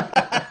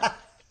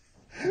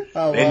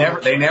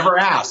 They never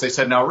asked. They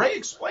said, "Now, Ray,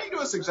 explain to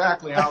us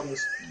exactly how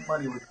this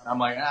money was." I'm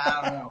like, I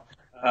don't know.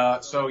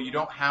 So you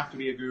don't have to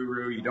be a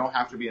guru. You don't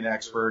have to be an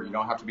expert. You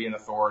don't have to be an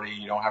authority.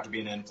 You don't have to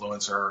be an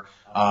influencer.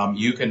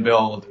 You can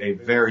build a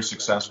very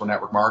successful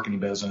network marketing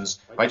business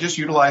by just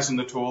utilizing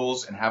the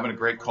tools and having a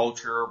great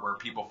culture where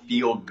people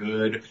feel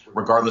good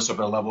regardless of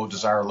their level of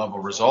desire, level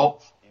of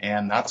result.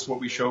 And that's what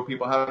we show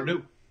people how to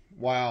do.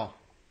 Wow.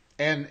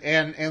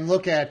 And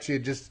look at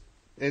you.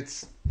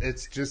 It's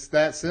just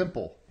that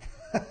simple.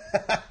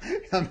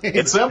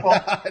 It's simple.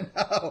 I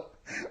know.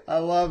 I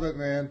love it,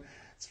 man.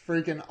 It's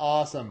freaking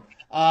awesome.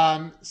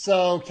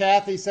 So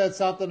Kathy said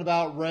something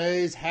about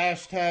Ray's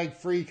hashtag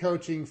Free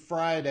Coaching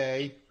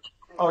Friday.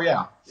 Oh,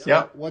 yeah. So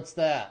Yep. What's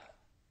that?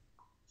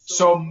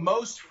 So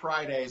most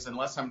Fridays,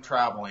 unless I'm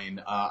traveling,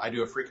 I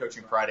do a Free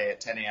Coaching Friday at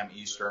 10 a.m.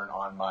 Eastern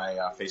on my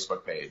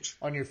Facebook page.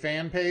 On your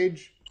fan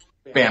page?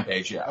 Fan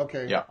page, yeah.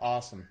 Okay. Yeah.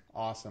 Awesome.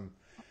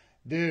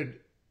 Dude,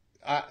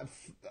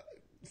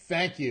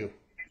 thank you.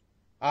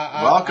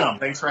 Welcome.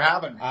 Thanks for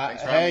having me.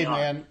 Thanks for having me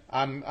on.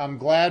 Man, I'm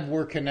glad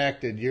we're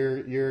connected.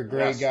 You're a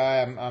great Yes.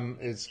 guy.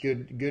 It's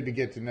good to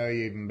get to know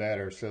you even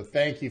better. So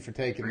thank you for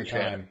taking the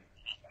time.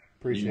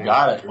 Appreciate it. You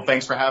got it. Well,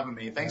 thanks for having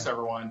me. Thanks,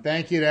 everyone.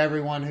 Thank you to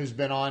everyone who's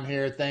been on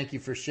here. Thank you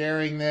for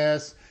sharing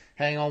this.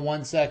 Hang on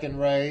one second,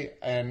 Ray,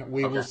 and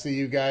we will see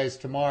you guys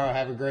tomorrow.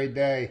 Have a great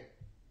day.